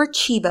 Jennifer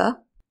Chiba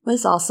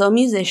was also a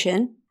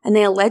musician, and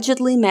they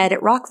allegedly met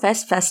at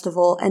Rockfest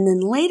Festival and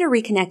then later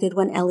reconnected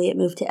when Elliot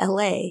moved to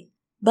LA.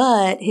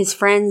 But his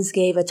friends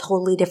gave a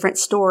totally different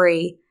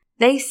story.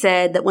 They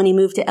said that when he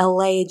moved to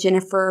LA,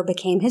 Jennifer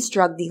became his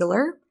drug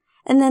dealer,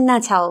 and then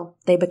that's how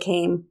they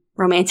became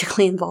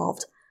romantically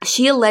involved.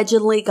 She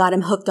allegedly got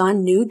him hooked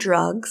on new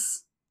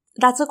drugs.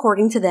 That's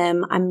according to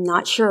them. I'm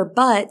not sure,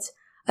 but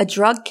a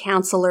drug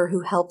counselor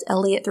who helped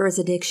Elliot through his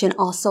addiction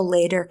also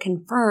later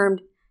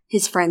confirmed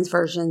his friends'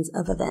 versions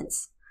of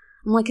events.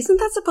 I'm like, isn't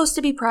that supposed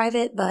to be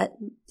private? But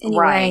anyway.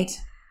 Right.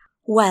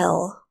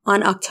 Well,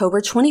 on October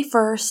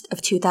 21st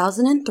of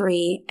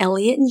 2003,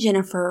 Elliot and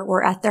Jennifer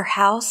were at their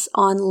house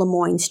on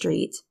Lemoyne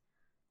Street,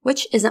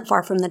 which isn't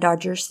far from the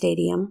Dodgers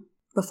Stadium.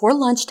 Before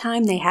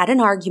lunchtime, they had an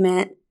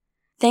argument.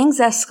 Things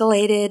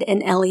escalated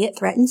and Elliot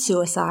threatened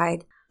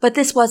suicide, but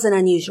this wasn't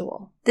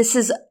unusual. This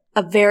is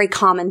a very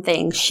common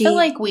thing. I feel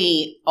like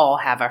we all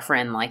have a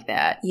friend like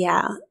that.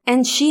 Yeah,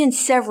 and she and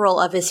several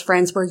of his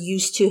friends were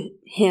used to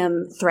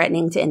him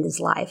threatening to end his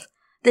life.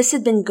 This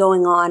had been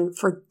going on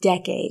for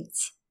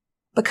decades.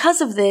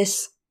 Because of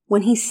this,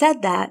 when he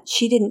said that,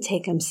 she didn't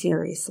take him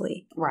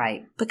seriously.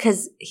 Right.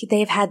 Because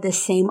they've had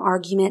this same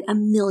argument a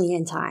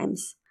million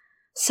times.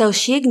 So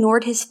she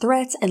ignored his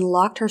threats and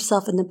locked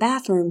herself in the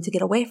bathroom to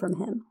get away from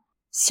him.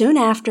 Soon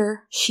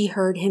after, she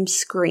heard him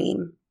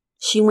scream.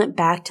 She went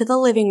back to the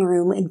living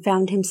room and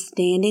found him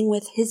standing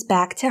with his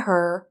back to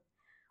her.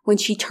 When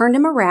she turned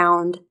him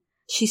around,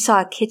 she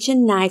saw a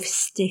kitchen knife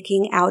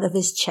sticking out of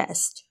his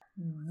chest.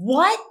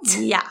 What?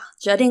 Yeah,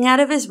 jutting out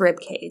of his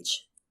ribcage.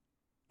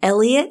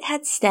 Elliot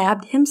had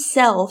stabbed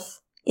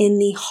himself in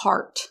the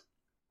heart.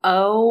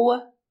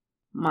 Oh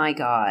my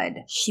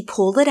God. She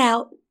pulled it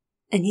out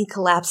and he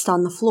collapsed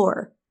on the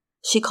floor.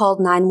 She called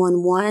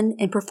 911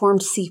 and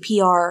performed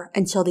CPR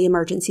until the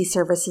emergency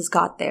services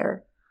got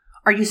there.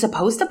 Are you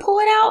supposed to pull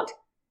it out?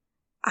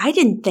 I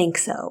didn't think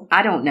so.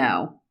 I don't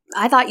know.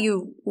 I thought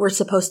you were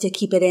supposed to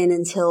keep it in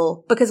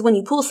until, because when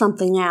you pull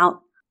something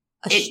out,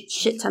 a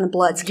shit ton of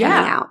blood's coming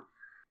out.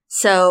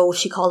 So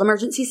she called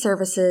emergency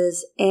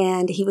services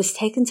and he was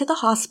taken to the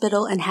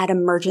hospital and had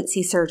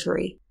emergency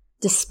surgery.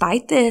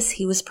 Despite this,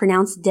 he was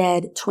pronounced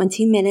dead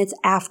 20 minutes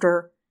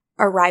after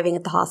arriving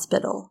at the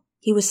hospital.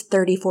 He was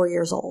 34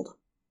 years old.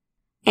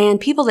 And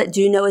people that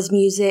do know his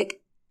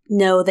music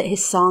know that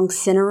his songs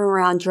center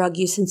around drug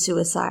use and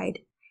suicide.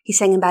 He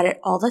sang about it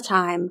all the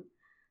time.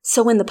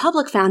 So when the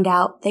public found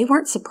out, they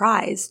weren't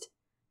surprised.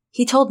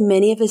 He told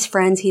many of his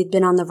friends he had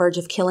been on the verge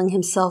of killing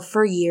himself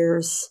for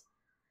years.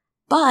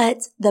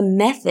 But the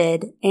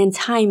method and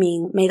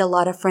timing made a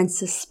lot of friends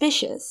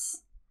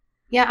suspicious.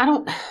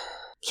 Yeah,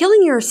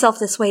 Killing yourself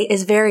this way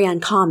is very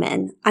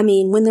uncommon. I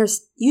mean, when there's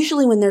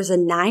a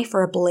knife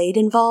or a blade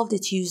involved,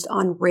 it's used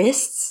on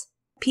wrists.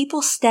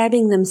 People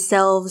stabbing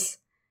themselves,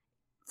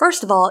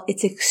 first of all,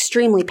 it's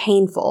extremely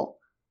painful.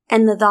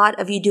 And the thought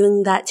of you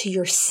doing that to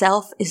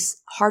yourself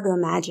is hard to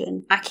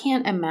imagine. I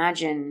can't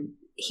imagine.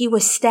 He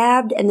was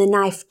stabbed and the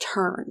knife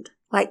turned.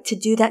 Like, to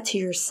do that to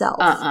yourself.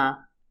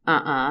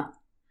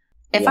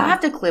 If I have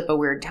to clip a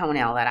weird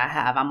toenail that I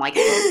have, I'm like,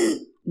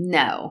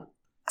 no.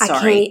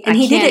 Sorry. I can't. And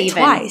he did it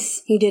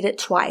twice. He did it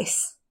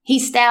twice. He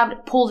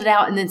pulled it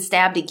out and then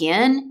stabbed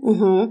again?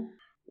 Mm-hmm.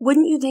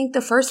 Wouldn't you think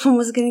the first one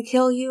was going to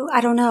kill you? I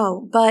don't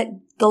know. But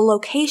the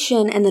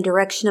location and the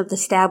direction of the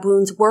stab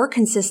wounds were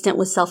consistent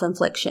with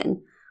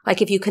self-infliction.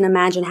 Like, if you can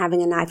imagine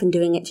having a knife and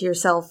doing it to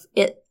yourself,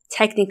 it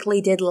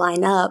technically did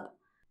line up.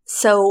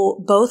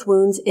 So both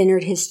wounds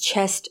entered his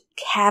chest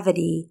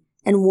cavity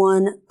and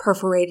one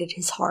perforated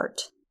his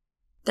heart.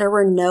 There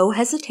were no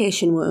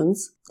hesitation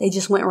wounds. They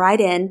just went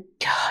right in.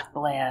 God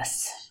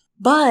bless.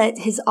 But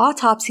his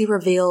autopsy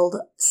revealed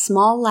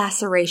small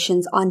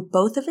lacerations on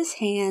both of his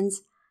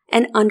hands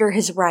and under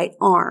his right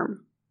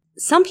arm.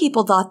 Some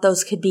people thought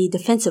those could be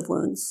defensive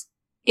wounds.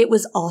 It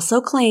was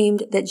also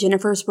claimed that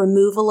Jennifer's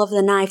removal of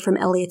the knife from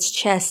Elliot's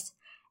chest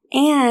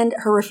and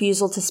her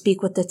refusal to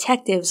speak with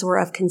detectives were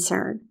of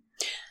concern.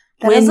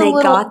 When they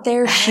got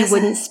there, she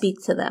wouldn't speak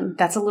to them.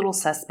 That's a little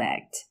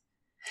suspect.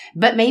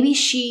 But maybe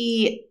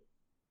she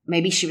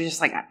was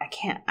just like,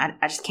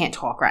 I just can't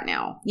talk right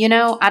now. You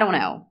know, I don't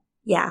know.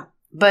 Yeah.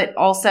 But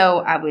also,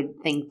 I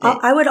would think that...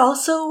 I would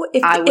also,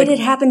 if it had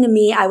happened to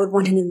me, I would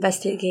want an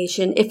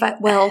investigation.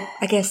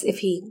 I guess if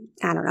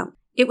I don't know.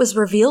 It was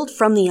revealed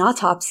from the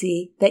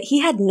autopsy that he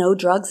had no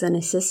drugs in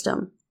his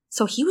system.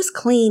 So he was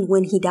clean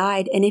when he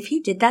died. And if he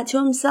did that to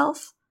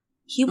himself,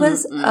 he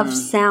was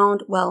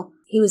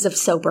he was of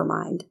sober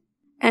mind.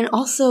 And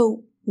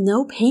also,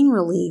 no pain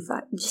relief.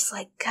 I'm just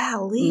like,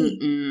 golly.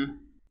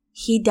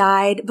 He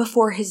died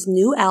before his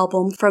new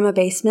album, From a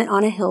Basement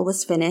on a Hill,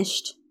 was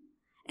finished.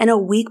 And a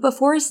week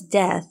before his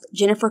death,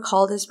 Jennifer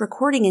called his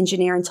recording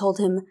engineer and told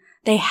him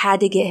they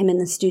had to get him in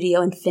the studio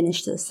and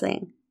finish this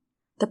thing.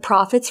 The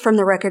profits from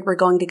the record were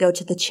going to go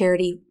to the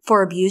charity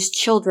for abused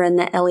children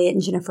that Elliot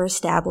and Jennifer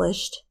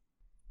established.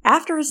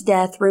 After his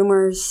death,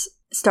 rumors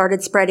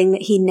started spreading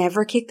that he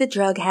never kicked the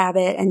drug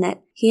habit and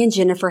that he and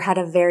Jennifer had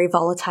a very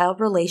volatile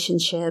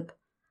relationship.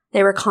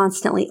 They were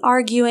constantly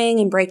arguing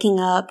and breaking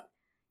up,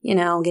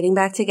 getting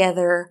back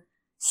together.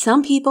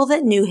 Some people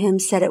that knew him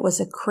said it was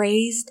a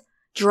crazed,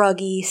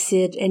 druggy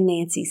Sid and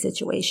Nancy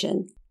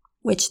situation,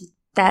 which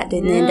that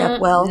didn't end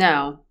up well.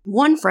 No.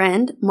 One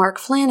friend, Mark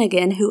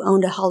Flanagan, who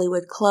owned a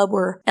Hollywood club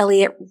where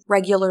Elliot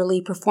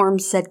regularly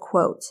performed, said,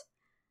 quote,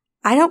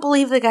 "I don't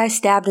believe the guy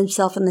stabbed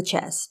himself in the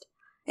chest.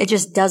 It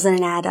just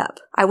doesn't add up.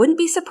 I wouldn't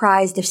be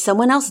surprised if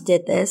someone else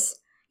did this.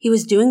 He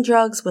was doing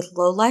drugs with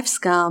low-life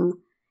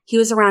scum. He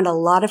was around a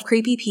lot of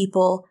creepy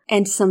people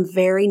and some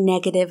very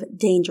negative,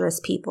 dangerous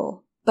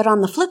people." But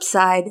on the flip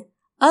side,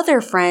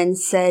 other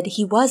friends said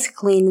he was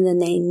clean and then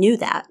they knew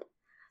that.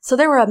 So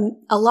there were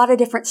a lot of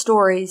different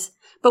stories,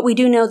 but we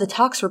do know the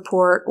tox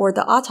report or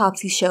the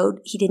autopsy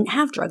showed he didn't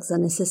have drugs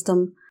in his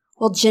system.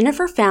 Well,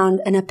 Jennifer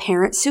found an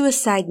apparent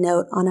suicide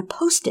note on a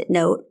Post-it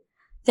note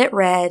that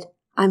read,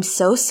 "I'm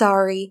so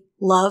sorry.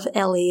 Love,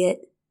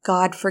 Elliot.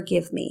 God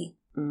forgive me."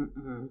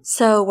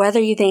 So whether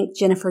you think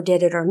Jennifer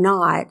did it or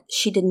not,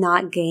 she did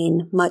not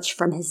gain much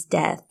from his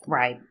death.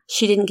 Right.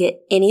 She didn't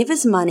get any of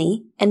his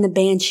money, and the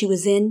band she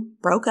was in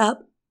broke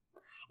up.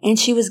 And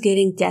she was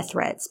getting death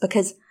threats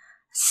because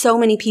so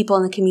many people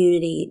in the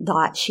community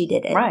thought she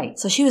did it. Right.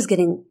 So she was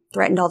getting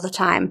threatened all the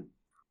time.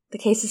 The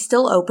case is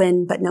still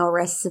open, but no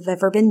arrests have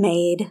ever been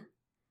made.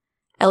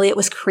 Elliot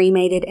was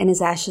cremated and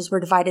his ashes were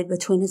divided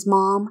between his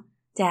mom,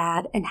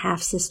 dad, and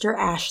half-sister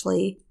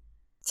Ashley.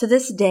 To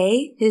this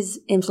day,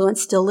 his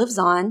influence still lives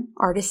on.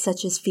 Artists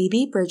such as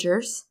Phoebe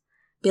Bridgers,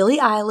 Billie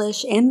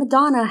Eilish, and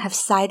Madonna have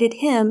cited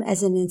him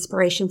as an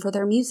inspiration for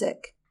their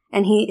music.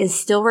 And he is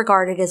still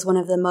regarded as one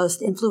of the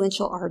most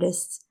influential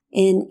artists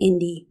in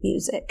indie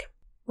music.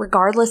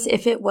 Regardless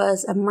if it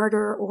was a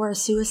murder or a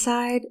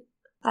suicide,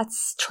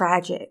 that's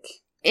tragic.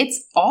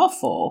 It's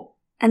awful.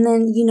 And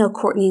then,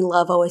 Courtney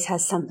Love always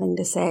has something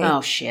to say.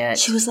 Oh, shit.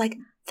 She was like,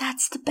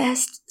 "That's the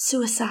best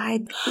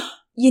suicide."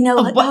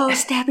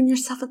 Stabbing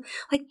yourself.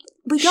 Like,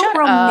 we don't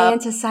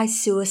romanticize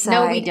suicide.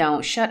 No, we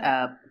don't. Shut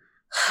up.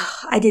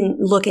 I didn't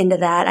look into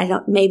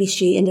that. Maybe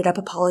she ended up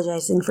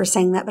apologizing for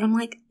saying that, but I'm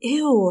like,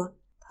 ew.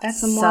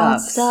 That's some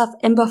wild stuff.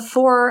 And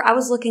before I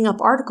was looking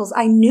up articles,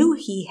 I knew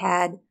he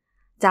had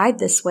died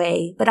this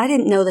way, but I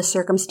didn't know the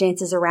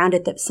circumstances around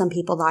it that some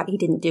people thought he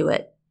didn't do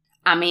it.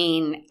 I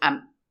mean,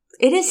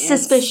 it is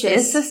suspicious.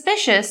 It's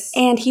suspicious.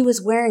 And he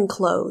was wearing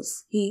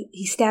clothes.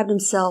 He stabbed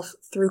himself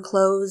through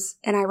clothes,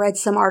 and I read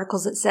some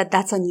articles that said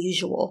that's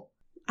unusual.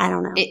 I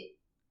don't know.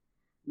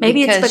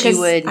 Maybe it's because you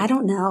would I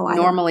don't know.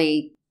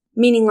 Normally,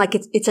 meaning like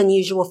it's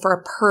unusual for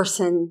a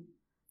person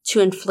to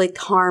inflict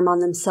harm on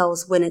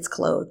themselves when it's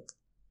clothed.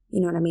 You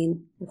know what I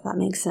mean? If that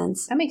makes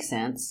sense. That makes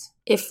sense.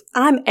 If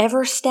I'm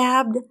ever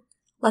stabbed,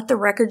 let the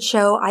record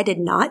show I did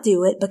not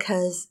do it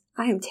because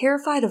I am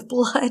terrified of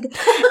blood.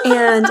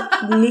 And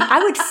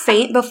I would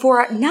faint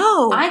before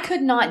No. I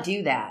could not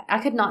do that. I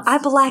could not. I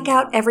black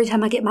out every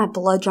time I get my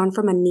blood drawn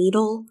from a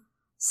needle.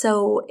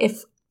 So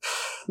if...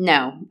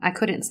 No, I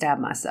couldn't stab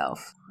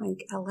myself.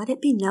 Like, I'll let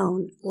it be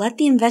known. Let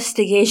the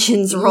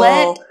investigations roll.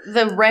 Let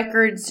the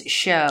records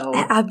show.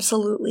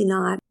 Absolutely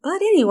not.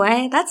 But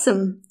anyway, that's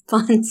some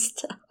fun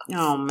stuff.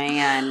 Oh,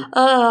 man.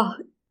 Oh.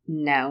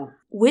 No.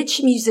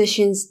 Which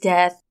musician's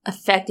death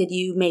affected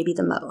you maybe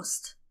the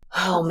most?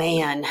 Oh,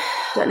 man.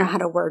 Don't know how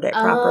to word it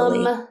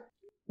properly.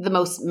 The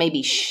most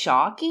maybe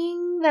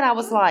shocking that I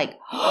was like,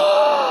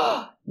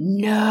 oh,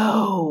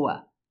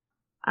 no.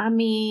 I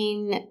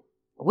mean,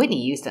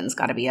 Whitney Houston's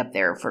got to be up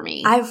there for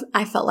me.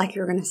 I felt like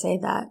you were going to say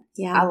that.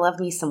 Yeah. I love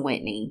me some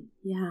Whitney.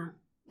 Yeah.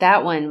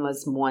 That one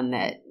was one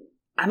that,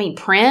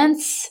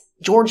 Prince,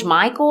 George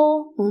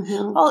Michael.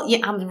 Mm-hmm. Well, yeah,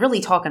 I'm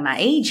really talking my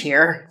age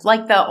here.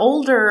 Like the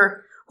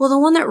older. Well, the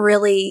one that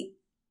really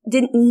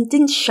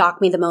didn't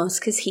shock me the most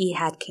because he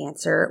had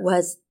cancer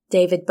was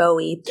David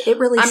Bowie. It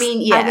really,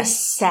 yes. I was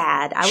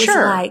sad. I was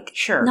like,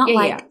 not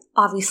like,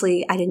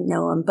 obviously I didn't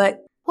know him,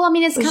 but. Well,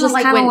 it's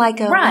kind of like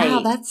right. Wow,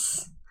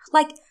 that's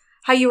like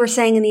how you were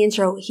saying in the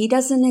intro, he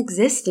doesn't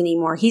exist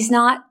anymore. He's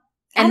not.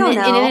 I don't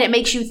know. And then it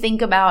makes you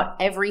think about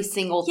every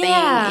single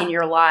thing in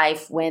your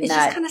life when it's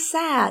just kind of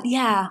sad.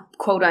 Yeah.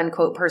 Quote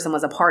unquote person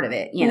was a part of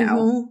it, you know.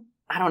 Mm-hmm.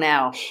 I don't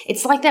know.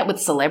 It's like that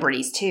with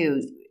celebrities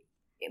too.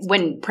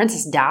 When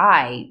Princess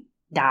died,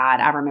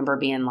 I remember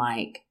being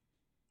like,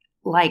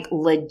 like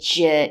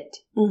legit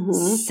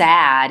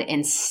sad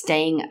and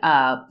staying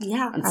up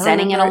and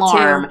setting an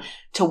alarm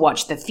to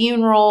watch the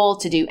funeral,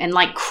 to do, and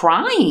like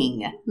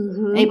crying.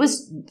 It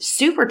was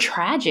super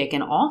tragic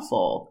and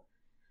awful.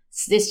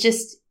 It's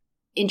just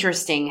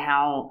interesting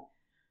how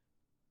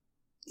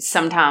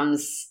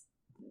sometimes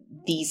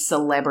these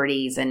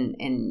celebrities and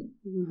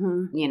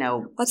you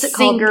know, what's it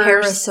singers,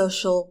 called?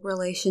 Parasocial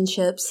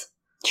relationships.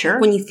 Sure.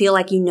 When you feel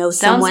like you know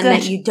someone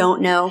that you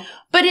don't know.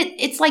 But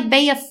it's like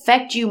they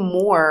affect you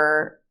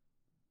more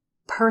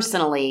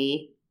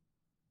personally,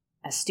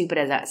 as stupid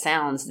as that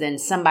sounds, than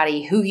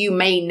somebody who you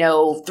may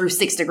know through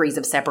 6 degrees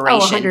of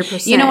separation.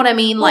 100%. You know what I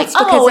mean? Well, like, it's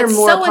because they're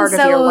more part of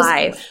your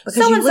life.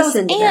 Because so-and-so's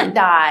aunt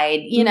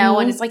died, you know,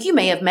 and it's like you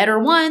may have met her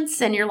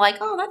once and you're like,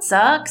 oh, that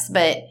sucks.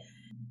 But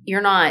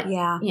you're not,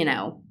 you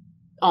know,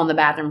 on the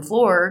bathroom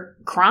floor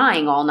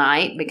crying all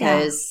night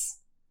because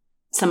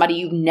somebody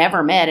you've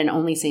never met and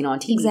only seen on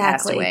TV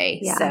passed away.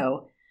 Yeah.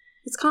 So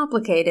it's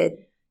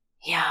complicated.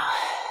 Yeah,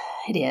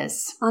 it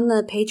is. On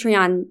the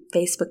Patreon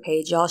Facebook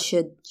page, y'all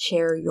should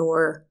share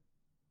your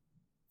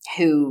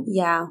I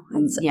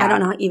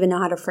don't even know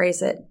how to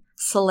phrase it.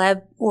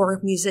 Celeb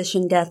or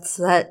musician deaths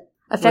that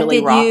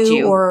affected really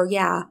you or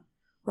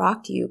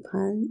rocked you,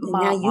 pun. And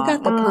now you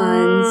got the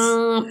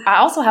puns. I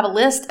also have a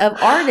list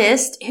of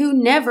artists who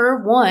never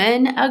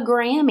won a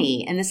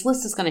Grammy, and this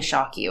list is going to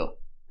shock you.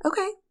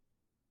 Okay.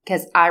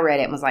 Because I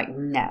read it and was like,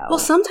 no. Well,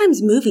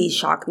 sometimes movies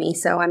shock me,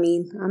 so I'm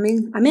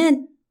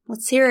in.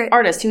 Let's hear it.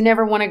 Artists who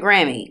never won a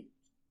Grammy: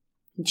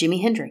 Jimi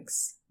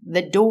Hendrix,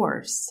 The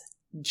Doors,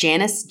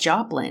 Janis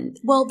Joplin.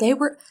 Well,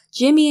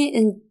 Jimmy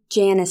and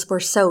Janis were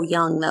so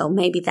young, though.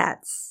 Maybe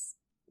that's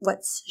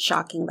what's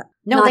shocking about.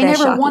 No, they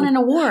never won an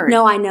award.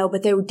 No, I know,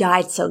 but they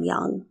died so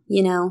young.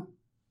 You know,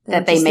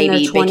 that they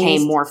maybe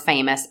became more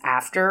famous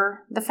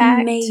after the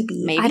fact.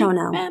 Maybe. I don't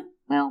know.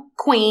 Well,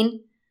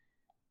 Queen.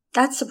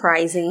 That's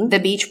surprising.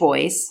 The Beach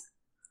Boys.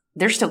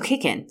 They're still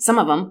kicking. Some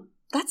of them.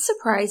 That's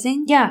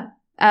surprising. Yeah.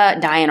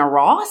 Diana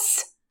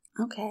Ross.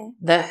 Okay.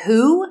 The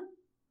Who.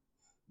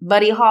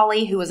 Buddy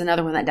Holly, who was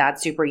another one that died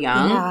super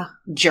young. Yeah.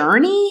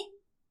 Journey.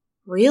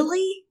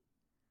 Really?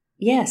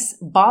 Yes.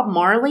 Bob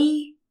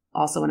Marley.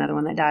 Also another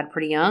one that died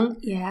pretty young.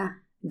 Yeah.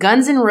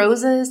 Guns N'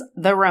 Roses,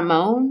 The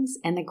Ramones,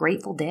 and The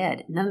Grateful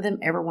Dead. None of them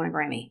ever won a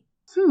Grammy.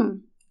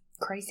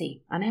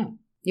 Crazy. I know.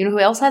 You know who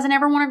else hasn't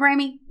ever won a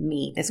Grammy?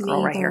 Me, this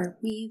girl right here.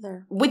 Me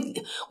either.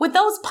 With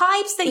those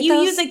pipes that you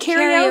use at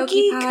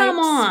karaoke? Come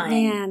on.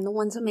 Man, the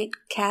ones that make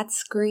cats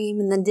scream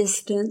in the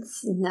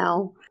distance.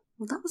 No.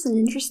 Well, that was an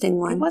interesting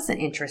one. It was an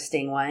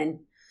interesting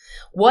one.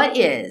 What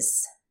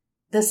is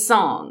the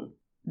song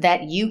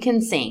that you can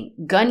sing,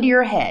 gun to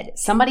your head?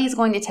 Somebody's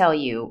going to tell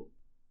you,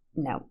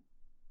 no.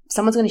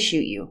 Someone's going to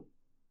shoot you.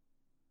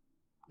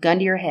 Gun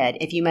to your head.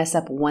 If you mess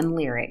up one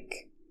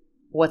lyric,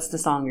 what's the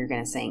song you're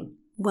going to sing?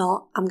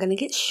 Well, I'm going to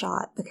get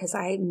shot because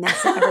I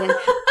mess up everything.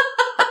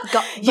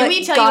 You're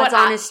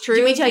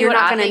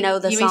not going to know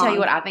the song. You mean tell you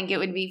what I think it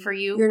would be for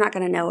you? You're not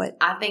going to know it.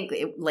 I think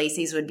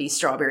Lacey's would be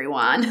Strawberry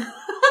Wine.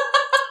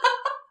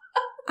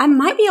 I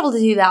might be able to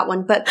do that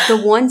one, but the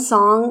one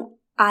song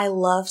I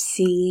love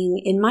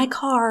singing in my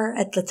car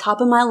at the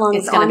top of my lungs.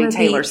 It's going to be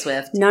Taylor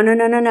Swift.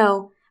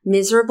 No.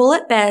 Miserable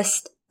at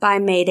Best by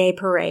Mayday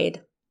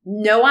Parade.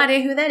 No idea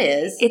who that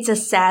is. It's a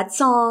sad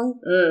song.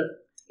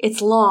 It's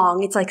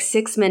long. It's like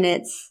 6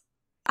 minutes.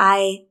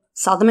 I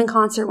saw them in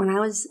concert when I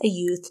was a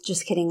youth.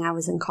 Just kidding. I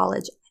was in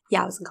college.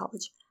 Yeah, I was in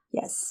college.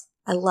 Yes.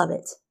 I love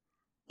it.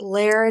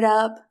 Blare it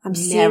up. I'm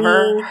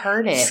never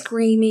heard it.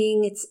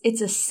 Screaming.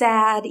 It's a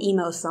sad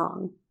emo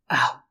song.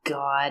 Oh,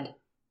 God.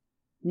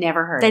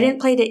 Never heard it. They didn't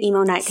play it at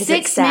emo night because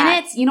it's sad. 6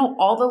 minutes? You know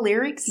all the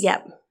lyrics?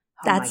 Yep.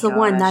 That's the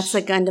one. That's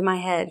a gun to my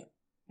head.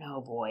 Oh,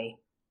 boy.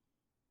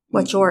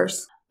 What's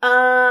yours?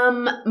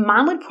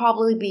 Mine would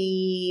probably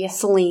be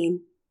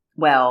Celine.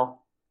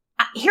 Well,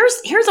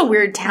 here's a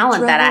weird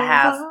talent that I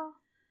have.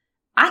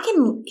 I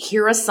can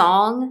hear a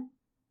song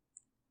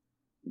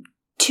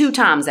 2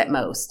 times at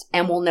most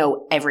and will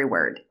know every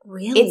word.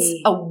 Really?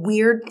 It's a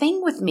weird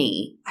thing with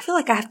me. I feel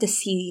like I have to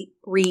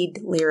read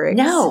lyrics.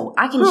 No,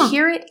 I can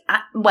hear it.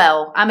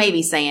 I may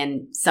be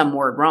saying some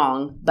word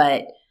wrong,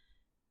 but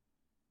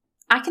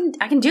I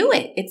can do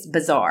it. It's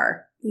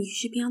bizarre. You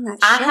should be on that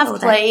show. I have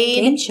played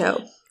that game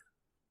show.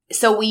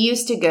 So we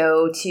used to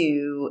go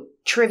to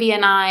trivia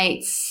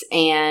nights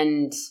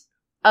and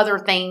other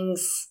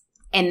things,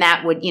 and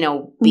that would,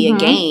 be a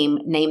game,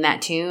 name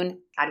that tune.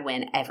 I'd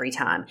win every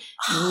time.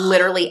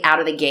 Literally out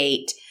of the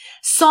gate.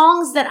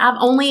 Songs that I've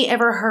only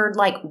ever heard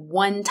like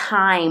one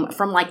time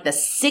from like the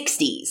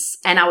 60s,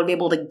 and I would be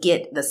able to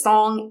get the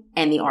song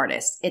and the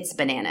artist. It's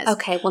bananas.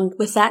 Okay, well,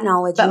 with that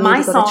knowledge, you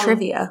need to go to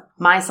trivia.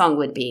 My song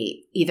would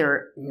be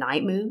either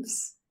Night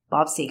Moves,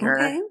 Bob Seger.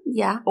 Okay,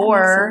 yeah.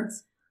 Or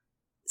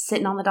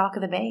Sitting on the Dock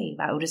of the Bay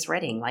by Otis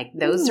Redding. Like,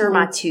 those are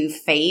my 2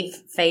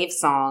 fave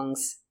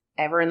songs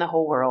ever in the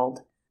whole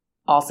world.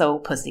 Also,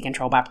 Pussy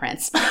Control by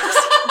Prince.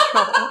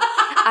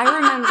 I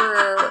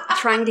remember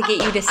trying to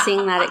get you to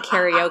sing that at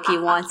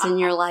karaoke once, and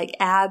you're like,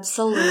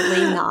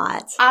 absolutely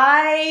not.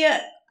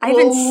 I I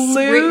even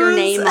wrote your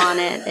name on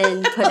it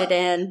and put it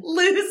in.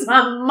 Lose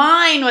my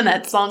mind when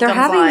that song They're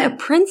comes on. having a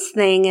Prince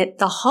thing at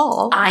the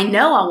hall. I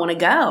know. I want to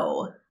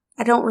go.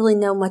 I don't really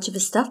know much of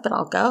his stuff, but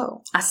I'll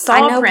go.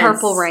 I know Prince.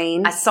 Purple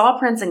Rain. I saw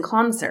Prince in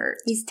concert.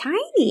 He's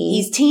tiny.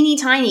 He's teeny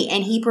tiny,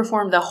 and he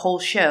performed the whole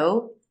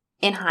show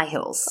in high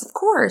heels. Of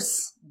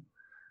course.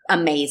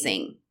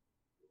 Amazing.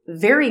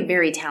 Very,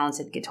 very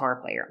talented guitar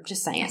player. I'm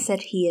just saying. I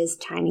said he is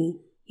tiny.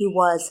 He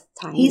was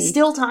tiny. He's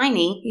still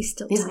tiny.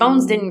 His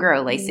bones didn't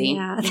grow, Lacey.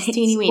 Yeah, he's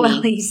teeny weeny.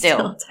 Well, he's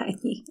still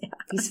tiny. Yeah.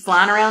 He's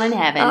flying around in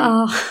heaven.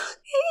 Oh.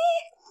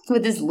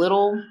 With his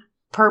little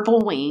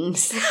purple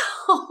wings.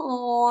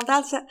 Oh,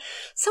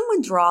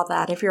 someone draw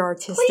that if you're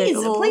artistic.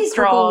 Please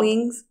draw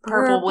wings.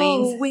 Purple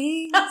wings. Purple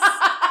wings.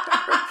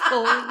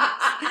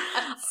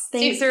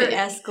 Things are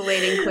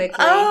escalating quickly.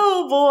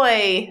 Oh,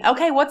 boy.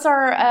 Okay, what's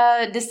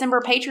our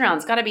December Patreon?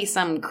 It's got to be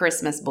some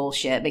Christmas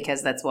bullshit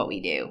because that's what we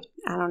do.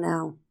 I don't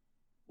know.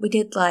 We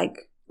did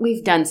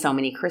We've done so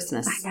many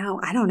Christmas. I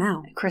know. I don't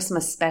know.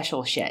 Christmas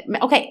special shit.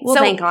 Okay, we'll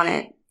think on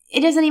it.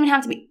 It doesn't even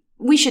have to be.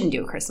 We shouldn't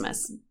do a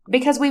Christmas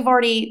because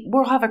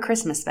we'll have a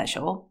Christmas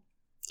special.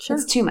 Sure.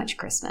 It's too much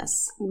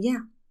Christmas. Yeah.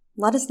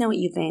 Let us know what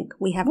you think.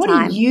 We have time.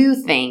 What do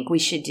you think we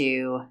should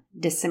do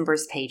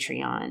December's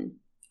Patreon?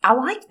 I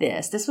like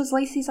this. This was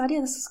Lacey's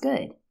idea. This was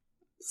good.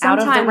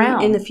 Sometime out of the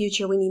realm. In the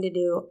future, we need to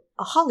do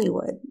a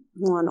Hollywood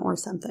one or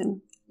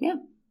something. Yeah.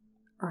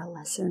 Or a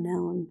lesser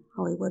known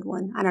Hollywood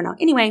one. I don't know.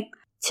 Anyway,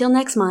 till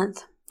next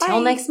month. Bye.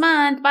 Till next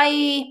month.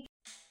 Bye.